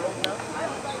there.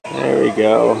 There we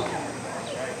go.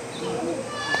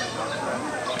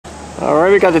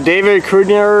 Alright, we got the David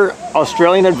Crudner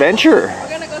Australian Adventure.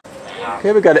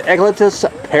 Okay, we got an Eglintus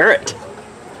parrot.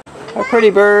 A pretty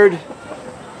bird.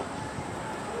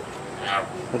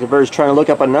 The bird's trying to look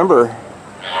up a number.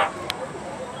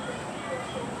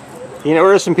 You know,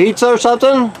 order some pizza or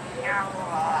something?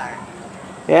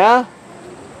 Yeah?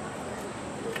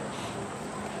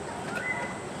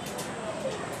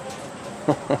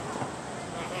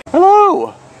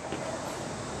 Hello!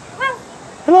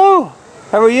 Hello!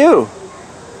 How are you?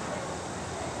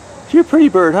 You're a pretty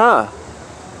bird, huh?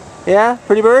 Yeah?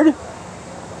 Pretty bird?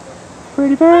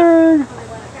 Pretty bird!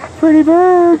 Pretty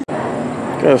bird!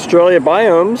 Got Australia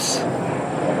biomes.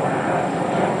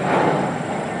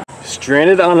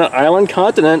 Stranded on an island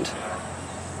continent.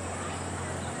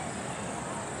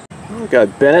 We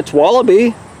got Bennett's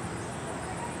wallaby.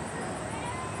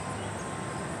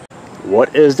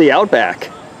 What is the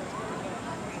outback?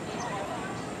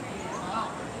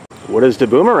 What is the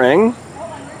boomerang?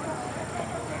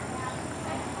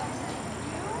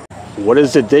 What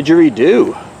is the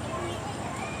didgeridoo?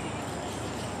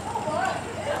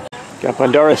 Got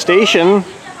Pandora Station.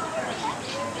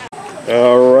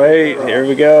 Alright. right, here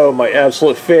we go. My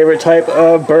absolute favorite type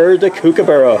of bird, the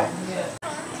kookaburra.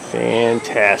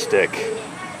 Fantastic.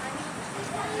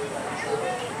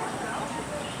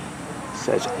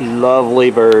 Such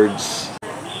lovely birds.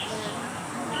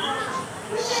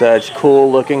 Such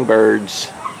cool looking birds.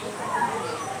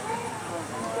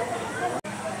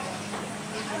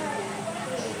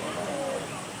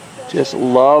 Just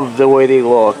love the way they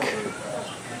look.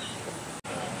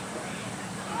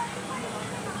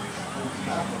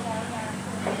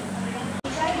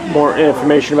 More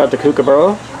information about the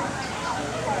kookaburra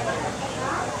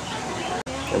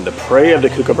and the prey of the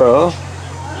kookaburra.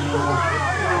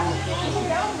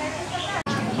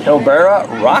 Pilbara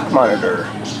rock monitor.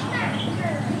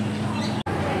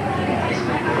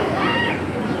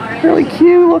 Really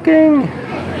cute looking.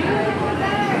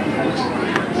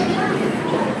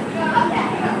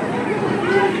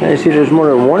 I see there's more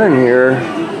than one in here.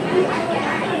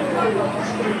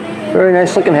 Very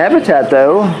nice looking habitat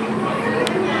though.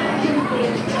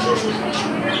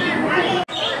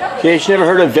 In case you never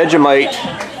heard of Vegemite,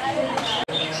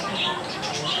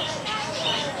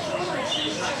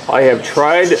 I have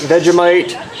tried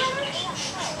Vegemite.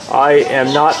 I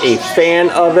am not a fan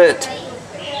of it.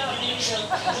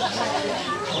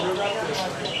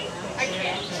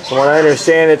 From what I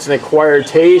understand, it's an acquired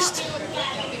taste.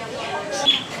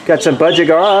 Got some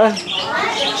budgegara.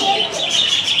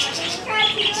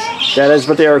 That is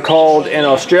what they are called in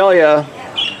Australia.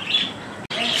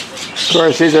 Of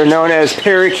course, these are known as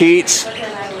parakeets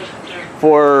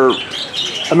for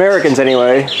Americans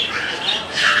anyway.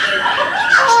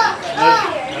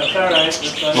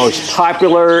 Most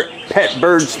popular pet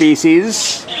bird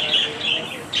species.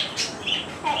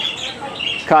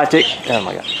 Oh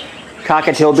my God.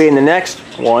 Cockatiel being the next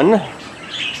one.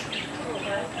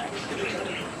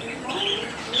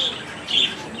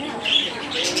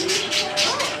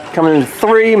 Coming in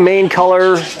 3 main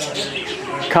color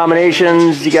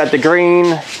combinations. You got the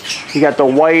green, you got the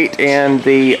white, and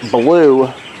the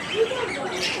blue.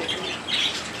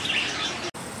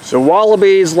 So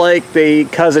wallabies, like the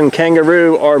cousin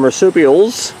kangaroo, are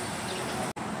marsupials.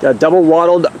 Got double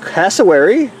wattled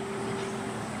cassowary.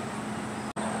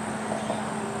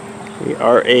 We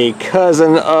are a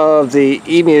cousin of the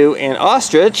emu and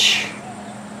ostrich.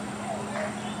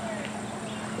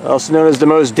 Also known as the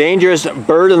most dangerous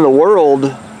bird in the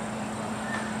world,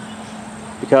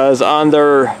 because on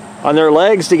their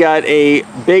legs they got a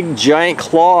big giant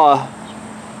claw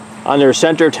on their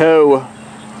center toe,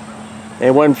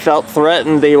 and when felt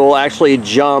threatened they will actually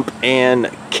jump and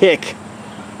kick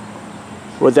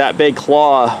with that big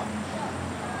claw.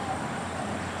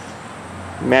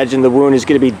 Imagine the wound is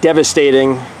going to be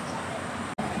devastating.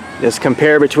 Let's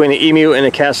compare between the emu and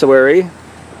the cassowary.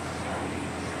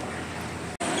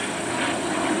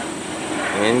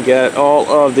 And got all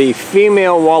of the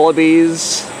female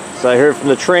wallabies. As I heard from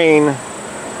the train,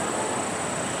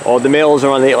 all the males are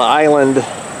on the island,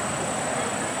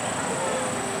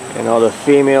 and all the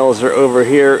females are over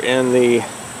here in the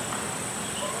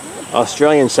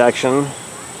Australian section.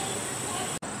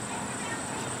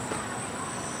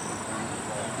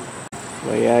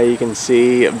 But yeah, you can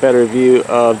see a better view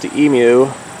of the emu.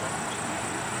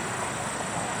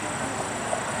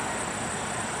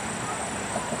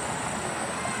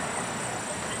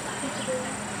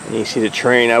 And you see the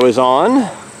train I was on.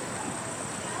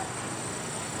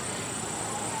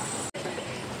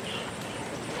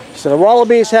 So the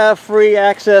wallabies have free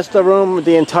access to roam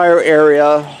the entire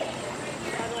area.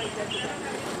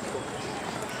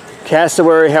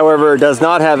 Cassowary, however, does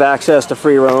not have access to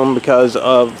free roam because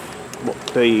of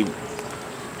the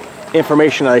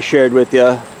information I shared with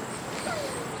you.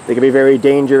 They can be very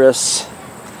dangerous.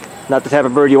 Not the type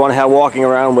of bird you want to have walking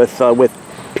around with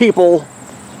people.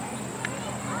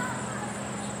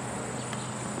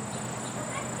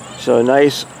 So a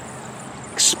nice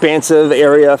expansive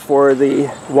area for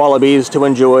the wallabies to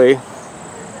enjoy.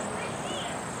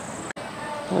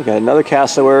 We got another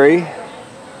cassowary.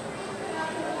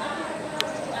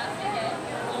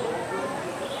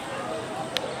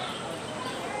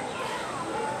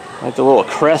 Like the little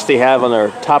crest they have on their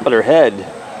top of their head.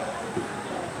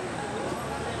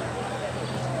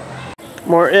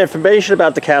 More information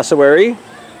about the cassowary.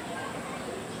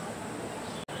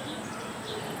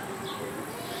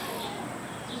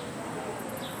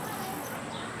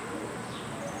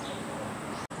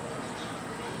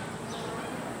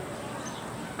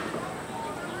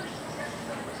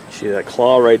 See that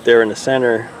claw right there in the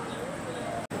center.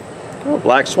 Oh,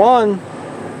 black swan.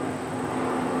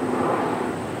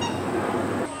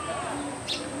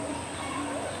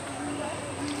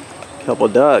 Couple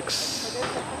ducks.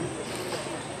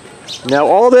 Now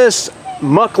all this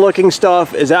muck looking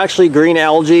stuff is actually green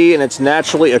algae, and it's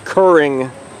naturally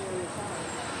occurring.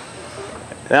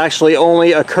 It actually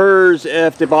only occurs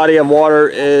if the body of water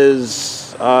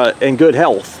is in good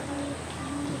health.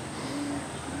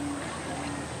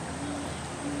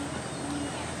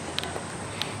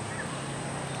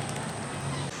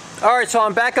 Alright, so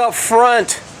I'm back up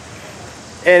front,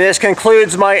 and this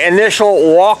concludes my initial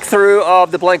walkthrough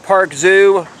of the Blank Park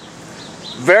Zoo.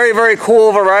 Very, very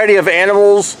cool variety of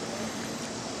animals.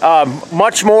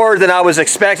 Much more than I was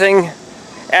expecting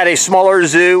at a smaller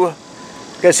zoo.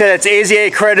 Like I said, it's AZA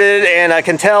accredited, and I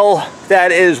can tell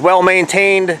that it is well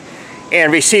maintained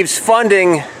and receives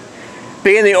funding.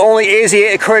 Being the only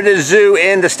AZA accredited zoo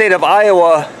in the state of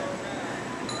Iowa,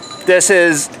 this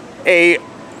is a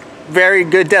very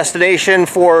good destination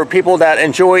for people that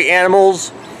enjoy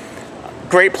animals.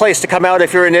 Great place to come out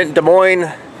if you're in Des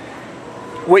Moines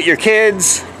with your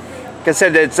kids. Like I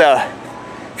said, it's a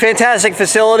fantastic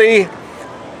facility.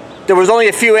 There was only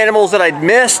a few animals that I'd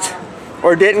missed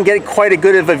or didn't get quite a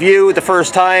good of a view the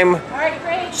first time.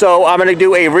 So I'm going to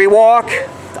do a rewalk.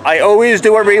 I always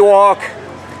do a rewalk,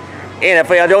 and if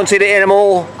I don't see the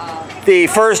animal the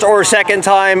first or second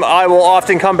time, I will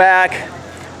often come back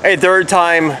a third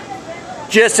time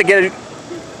just to get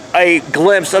a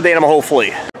glimpse of the animal,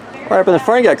 hopefully. Right up in the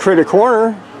front, you got Critter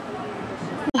Corner.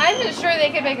 I'm just sure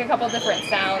they could make a couple different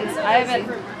sounds. I haven't.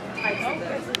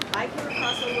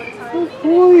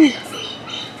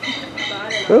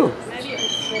 Oh.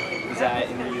 Is that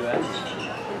in the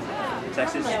U.S.?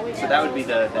 Texas? So that would be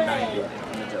the 90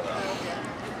 armadillo.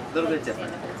 A little bit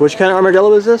different. Which kind of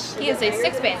armadillo is this? He is a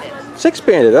six-banded.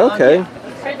 Six-banded, okay.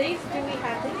 Are these? Do we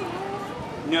have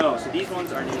these? No, so these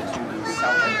ones are native to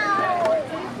South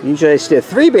America. Usually I see a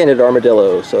three-banded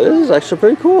armadillo, so this is actually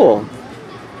pretty cool.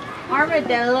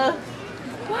 Armadillo.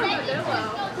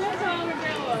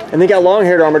 And they got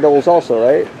long-haired armadillos also,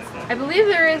 right? I believe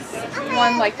there is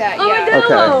one like that, yeah.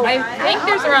 Okay. I think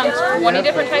there's around 20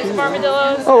 different types of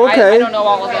armadillos. Oh, okay. I don't know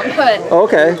all of them, but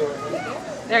Okay.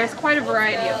 there's quite a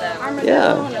variety of them.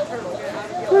 Yeah.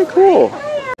 Very cool.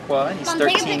 Well, he's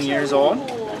 13 years old.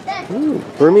 Ooh,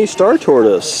 Burmese star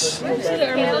tortoise.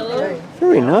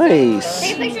 Very nice.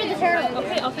 Take a picture of the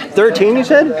turtle. 13, you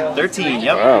said? 13,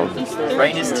 yep. Wow.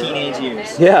 Right in his teenage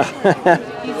years. Yeah.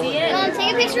 You see it?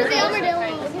 Take a picture of the armadillo.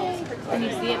 Can you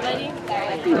see it, buddy?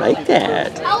 Like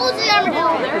that. How old is the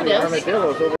armadillo? There it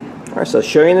is. Alright, so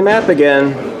showing the map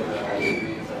again.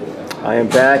 I am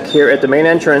back here at the main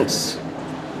entrance.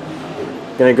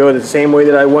 Gonna go the same way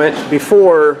that I went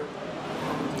before.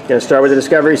 Gonna start with the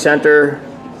Discovery Center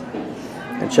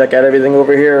and check out everything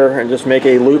over here and just make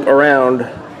a loop around.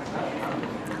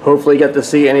 Hopefully get to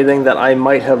see anything that I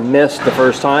might have missed the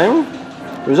first time.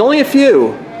 There's only a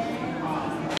few.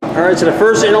 Alright, so the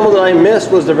first animal that I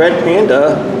missed was the red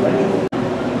panda.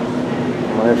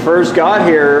 When I first got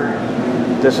here,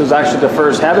 this was actually the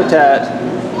first habitat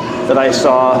that I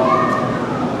saw.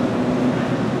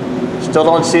 Still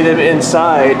don't see them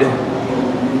inside.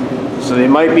 So they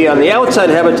might be on the outside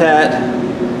habitat.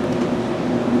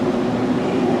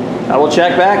 I will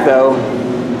check back though.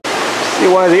 See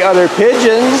one of the other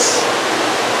pigeons.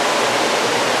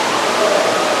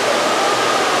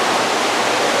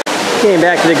 Came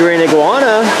back to the green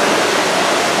iguana.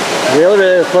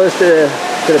 Really close to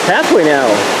the pathway now.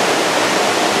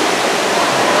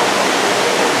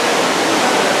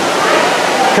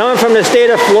 Coming from the state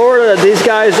of Florida, these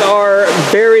guys are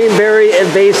very, very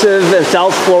invasive in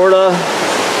South Florida.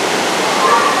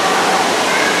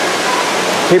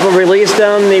 People released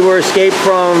them. They were escaped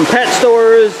from pet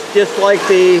stores, just like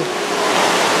the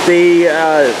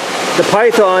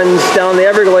pythons down the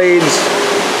Everglades.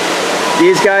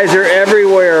 These guys are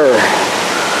everywhere.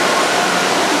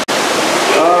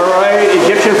 All right,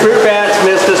 Egyptian fruit bats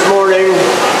missed this morning.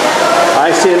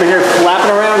 I see them here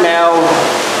flapping around now.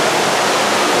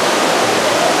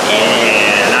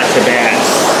 Yeah, not so bad.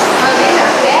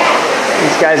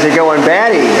 These guys are going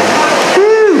batty.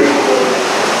 Woo!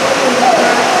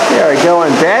 They are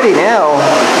going batty now.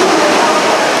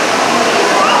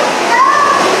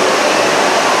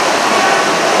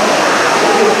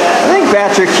 I think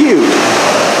bats are cute.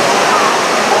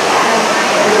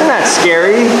 They're not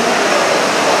scary.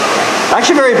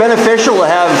 Actually very beneficial to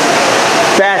have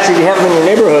bats if you have them in your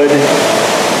neighborhood,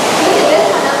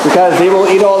 because they will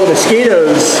eat all the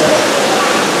mosquitoes.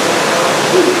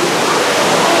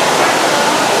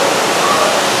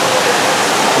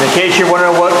 In case you're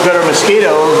wondering what good are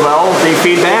mosquitoes, well, they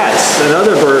feed bats and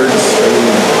other birds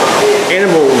and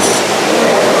animals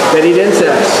that eat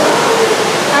insects.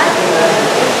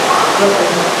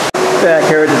 Back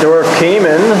here at the Dwarf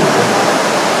Cayman.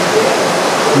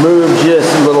 move just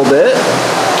a little bit.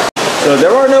 So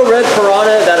there are no red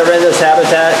piranha that are in this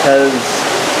habitat because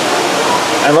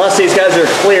unless these guys are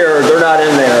clear, they're not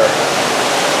in there.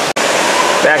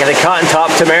 Back at the cotton top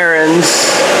tamarins.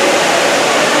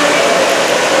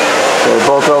 So they're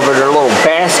both over their little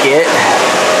basket.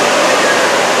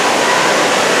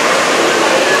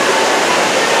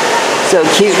 So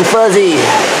cute and fuzzy.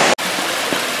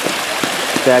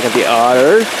 Back at the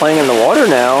otters, playing in the water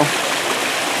now.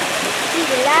 He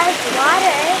loves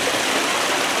water.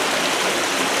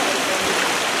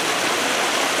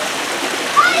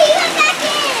 Oh, he went back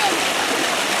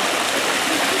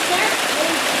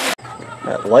in!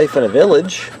 At life in a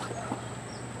village.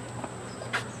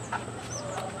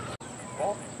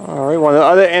 Alright, one of the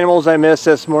other animals I missed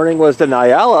this morning was the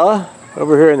Nyala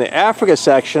over here in the Africa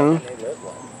section.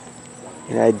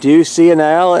 And I do see a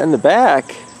Nyala in the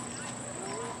back.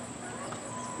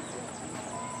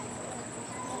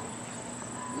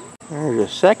 There's a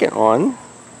second one.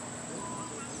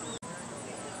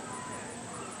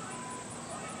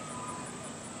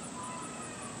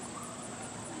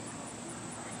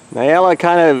 Nyala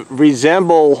kind of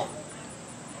resemble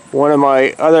one of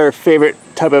my other favorite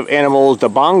type of animals, the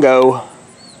bongo.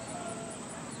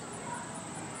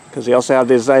 Because they also have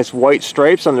these nice white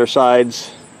stripes on their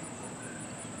sides.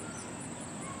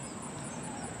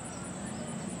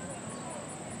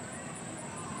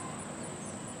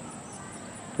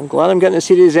 I'm glad I'm getting to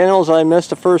see these animals I missed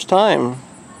the first time.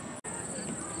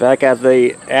 Back at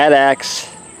the addax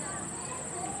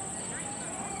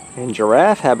and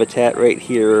giraffe habitat right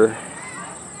here.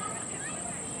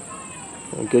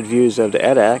 Good views of the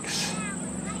addax.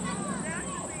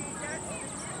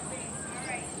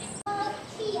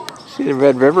 See the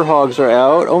red river hogs are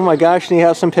out. Oh my gosh, and you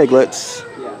have some piglets.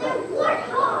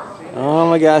 Oh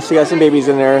my gosh, you got some babies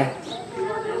in there.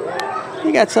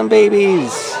 You got some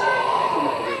babies.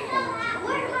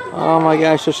 Oh my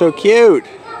gosh, they're so cute.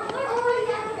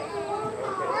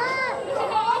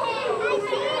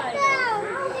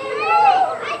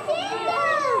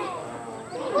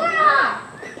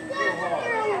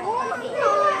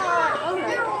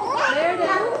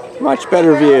 Much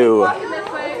better view.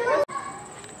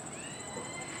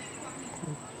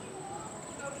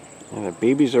 And the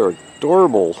babies are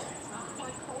adorable.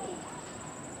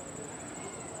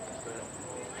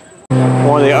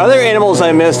 One of the other animals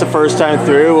I missed the first time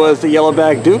through was the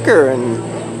yellowback duiker, and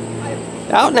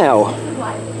out now.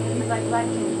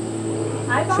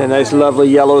 It's a nice lovely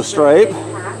yellow stripe.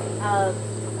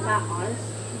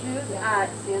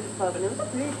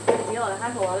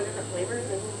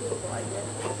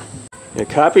 The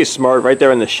copy's smart right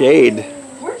there in the shade.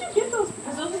 Where'd you get those?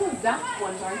 Because those are the Zap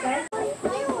ones, aren't they?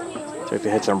 Looks like they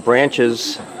had some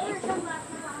branches.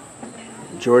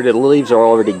 Majority of the leaves are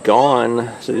already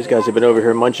gone, so these guys have been over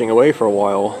here munching away for a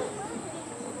while.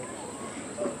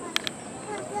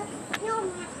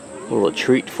 A little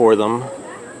treat for them.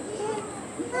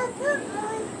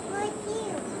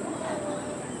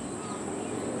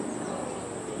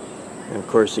 And of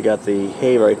course you got the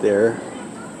hay right there.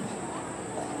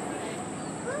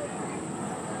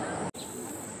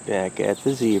 Back at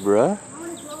the zebra.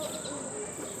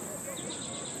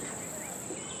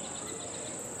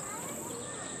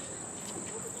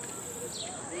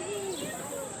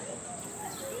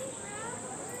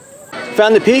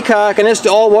 Found the peacock, and it's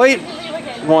the all white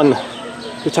one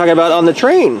we're talking about on the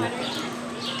train.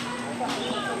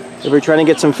 If we're trying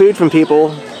to get some food from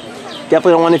people,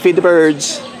 definitely don't want to feed the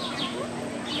birds.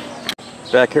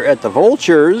 Back here at the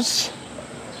vultures.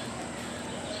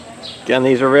 Again,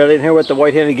 these are right in here with the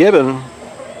white-handed gibbon.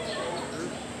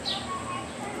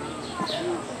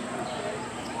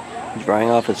 Drying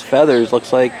off his feathers,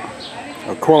 looks like,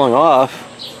 or cooling off.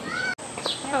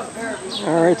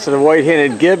 Alright, so the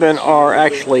white-handed gibbon are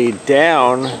actually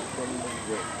down.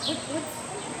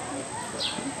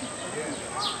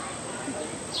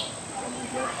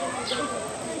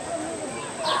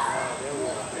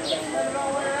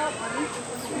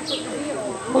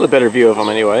 A little better view of them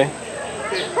anyway.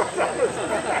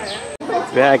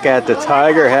 Back at the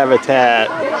tiger habitat.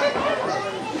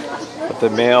 With the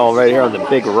male right here on the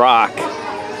big rock.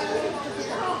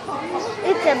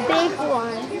 It's a big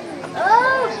one.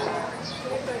 Oh!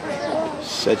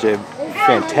 Such a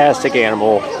fantastic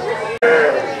animal.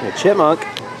 A chipmunk.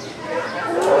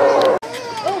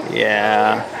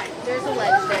 Yeah. There's a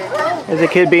ledge there. Is a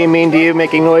kid being mean to you,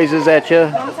 making noises at you?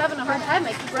 Mom's having a hard time.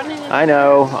 I keep running in. I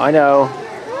know.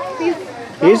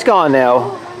 He's gone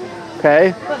now.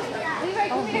 Okay?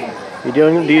 You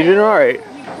doing all right?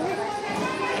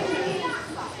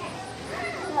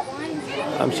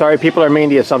 I'm sorry people are mean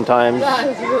to you sometimes. That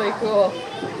is really cool.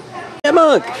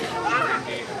 Chipmunk!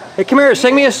 Hey, come here,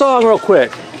 sing me a song real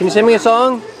quick. Can you sing me a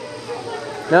song?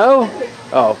 No?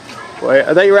 Oh, wait,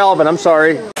 I thought you were Alvin, I'm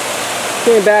sorry.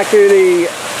 Came back to the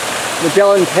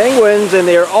Magellan penguins and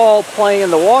they're all playing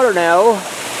in the water now.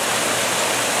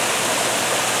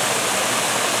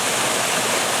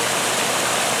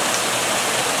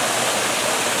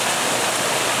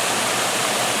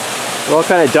 They're all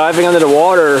kind of diving under the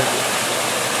water.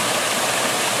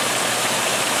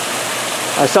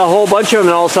 I saw a whole bunch of them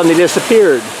and all of a sudden they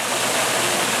disappeared.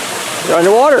 They're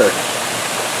underwater.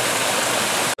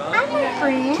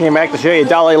 Came back to show you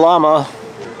Dalai Lama.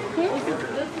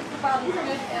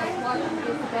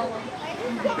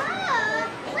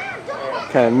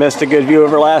 Kind of missed a good view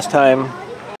of her last time.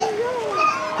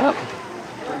 Yep.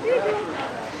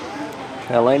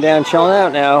 Kind of laying down, chilling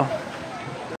out now.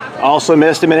 Also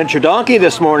missed a miniature donkey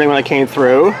this morning when I came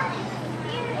through.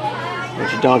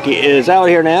 Miniature donkey is out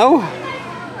here now.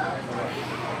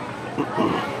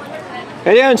 How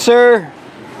you doing, sir?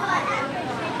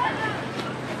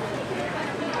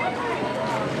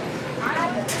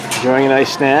 Enjoying a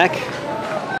nice snack.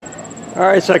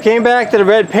 Alright, so I came back to the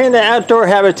red panda outdoor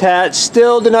habitat.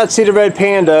 Still did not see the red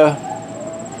panda.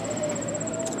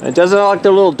 It doesn't look like the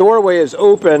little doorway is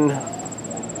open.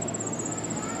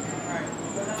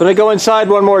 Gonna go inside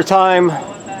one more time.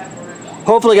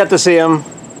 Hopefully get to see him.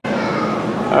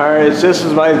 Alright, so this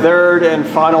is my third and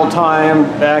final time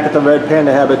back at the red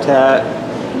panda habitat.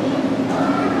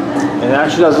 And it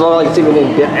actually doesn't look like it's even going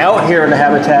to get out here in the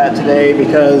habitat today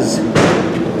because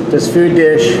this food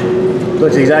dish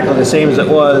looks exactly the same as it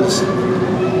was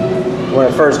when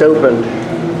it first opened.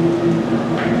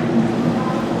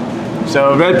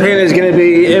 So red panda is going to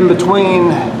be in between,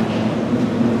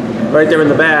 right there in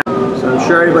the back. So I'm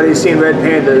sure everybody's seen red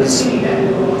pandas.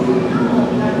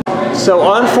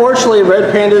 So unfortunately,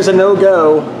 red panda is a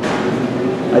no-go.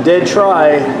 I did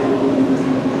try.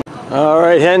 All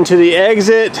right, heading to the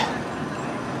exit.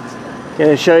 Going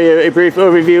to show you a brief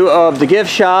overview of the gift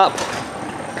shop.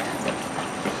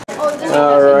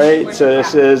 All right, so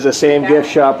this is the same gift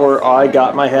shop where I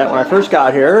got my hat when I first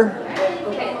got here.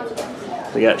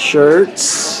 We got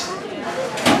shirts.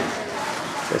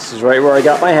 This is right where I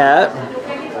got my hat.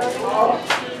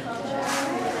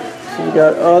 So we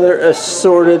got other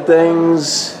assorted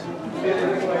things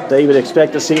that you would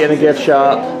expect to see in a gift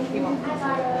shop.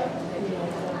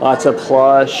 Lots of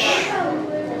plush,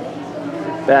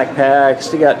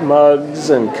 backpacks. You got mugs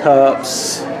and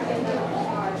cups.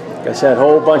 Like I said, a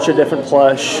whole bunch of different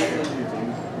plush.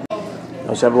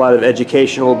 Also have a lot of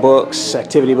educational books,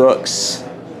 activity books,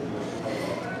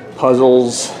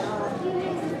 puzzles.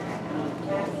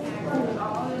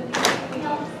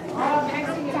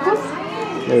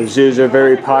 The zoos are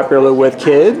very popular with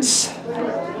kids.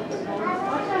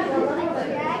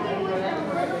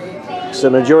 So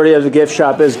the majority of the gift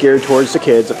shop is geared towards the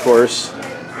kids, of course.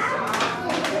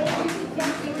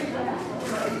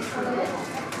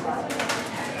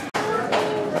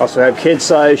 Also have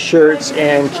kid-size shirts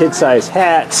and kid-size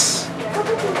hats.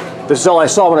 This is all I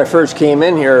saw when I first came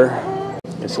in here.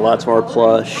 It's lots more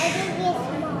plush.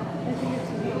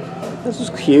 This is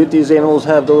cute. These animals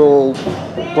have the little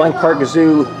Blank Park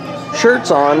Zoo shirts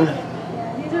on,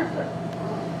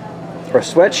 or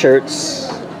sweatshirts.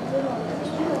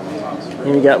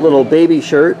 And you got little baby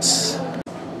shirts.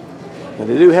 And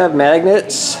they do have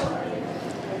magnets.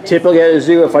 Typically at a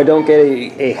zoo, if I don't get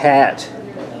a hat,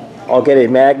 I'll get a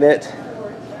magnet.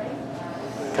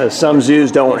 Because some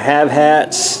zoos don't have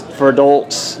hats for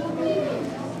adults.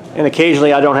 And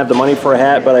occasionally I don't have the money for a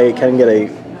hat, but I can get a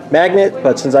magnet.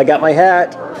 But since I got my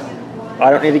hat,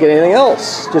 I don't need to get anything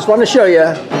else. Just wanted to show you.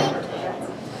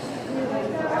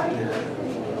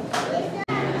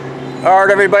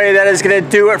 Alright everybody, that is going to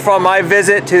do it from my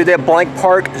visit to the Blank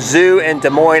Park Zoo in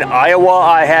Des Moines, Iowa.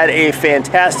 I had a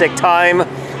fantastic time.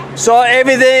 Saw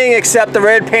everything except the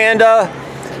red panda,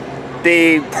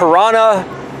 the piranha,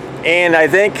 and I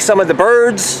think some of the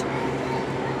birds.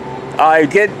 I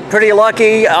get pretty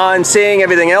lucky on seeing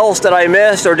everything else that I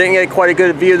missed or didn't get quite a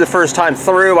good view the first time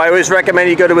through. I always recommend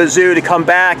you go to a zoo to come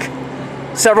back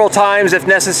several times if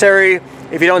necessary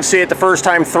if you don't see it the first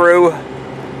time through.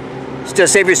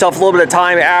 Just save yourself a little bit of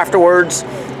time afterwards.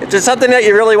 If there's something that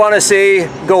you really want to see,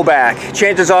 go back.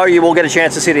 Chances are you will get a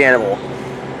chance to see the animal.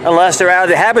 Unless they're out of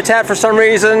the habitat for some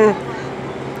reason.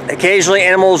 Occasionally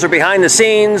animals are behind the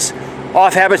scenes,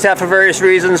 off habitat for various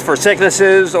reasons, for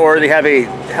sicknesses, or they have a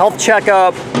health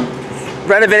checkup,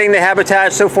 renovating the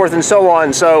habitat, so forth and so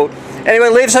on. So anyway,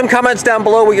 leave some comments down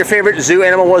below what your favorite zoo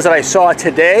animal was that I saw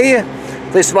today.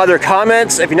 Leave some other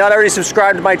comments. If you're not already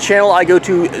subscribed to my channel, I go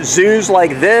to zoos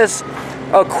like this,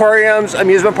 aquariums,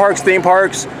 amusement parks, theme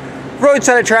parks,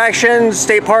 roadside attractions,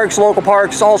 state parks, local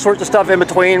parks, all sorts of stuff in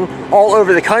between, all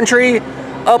over the country.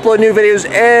 Upload new videos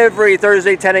every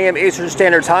Thursday, 10 a.m. Eastern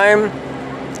Standard Time.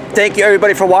 Thank you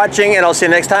everybody for watching, and I'll see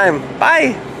you next time.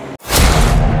 Bye!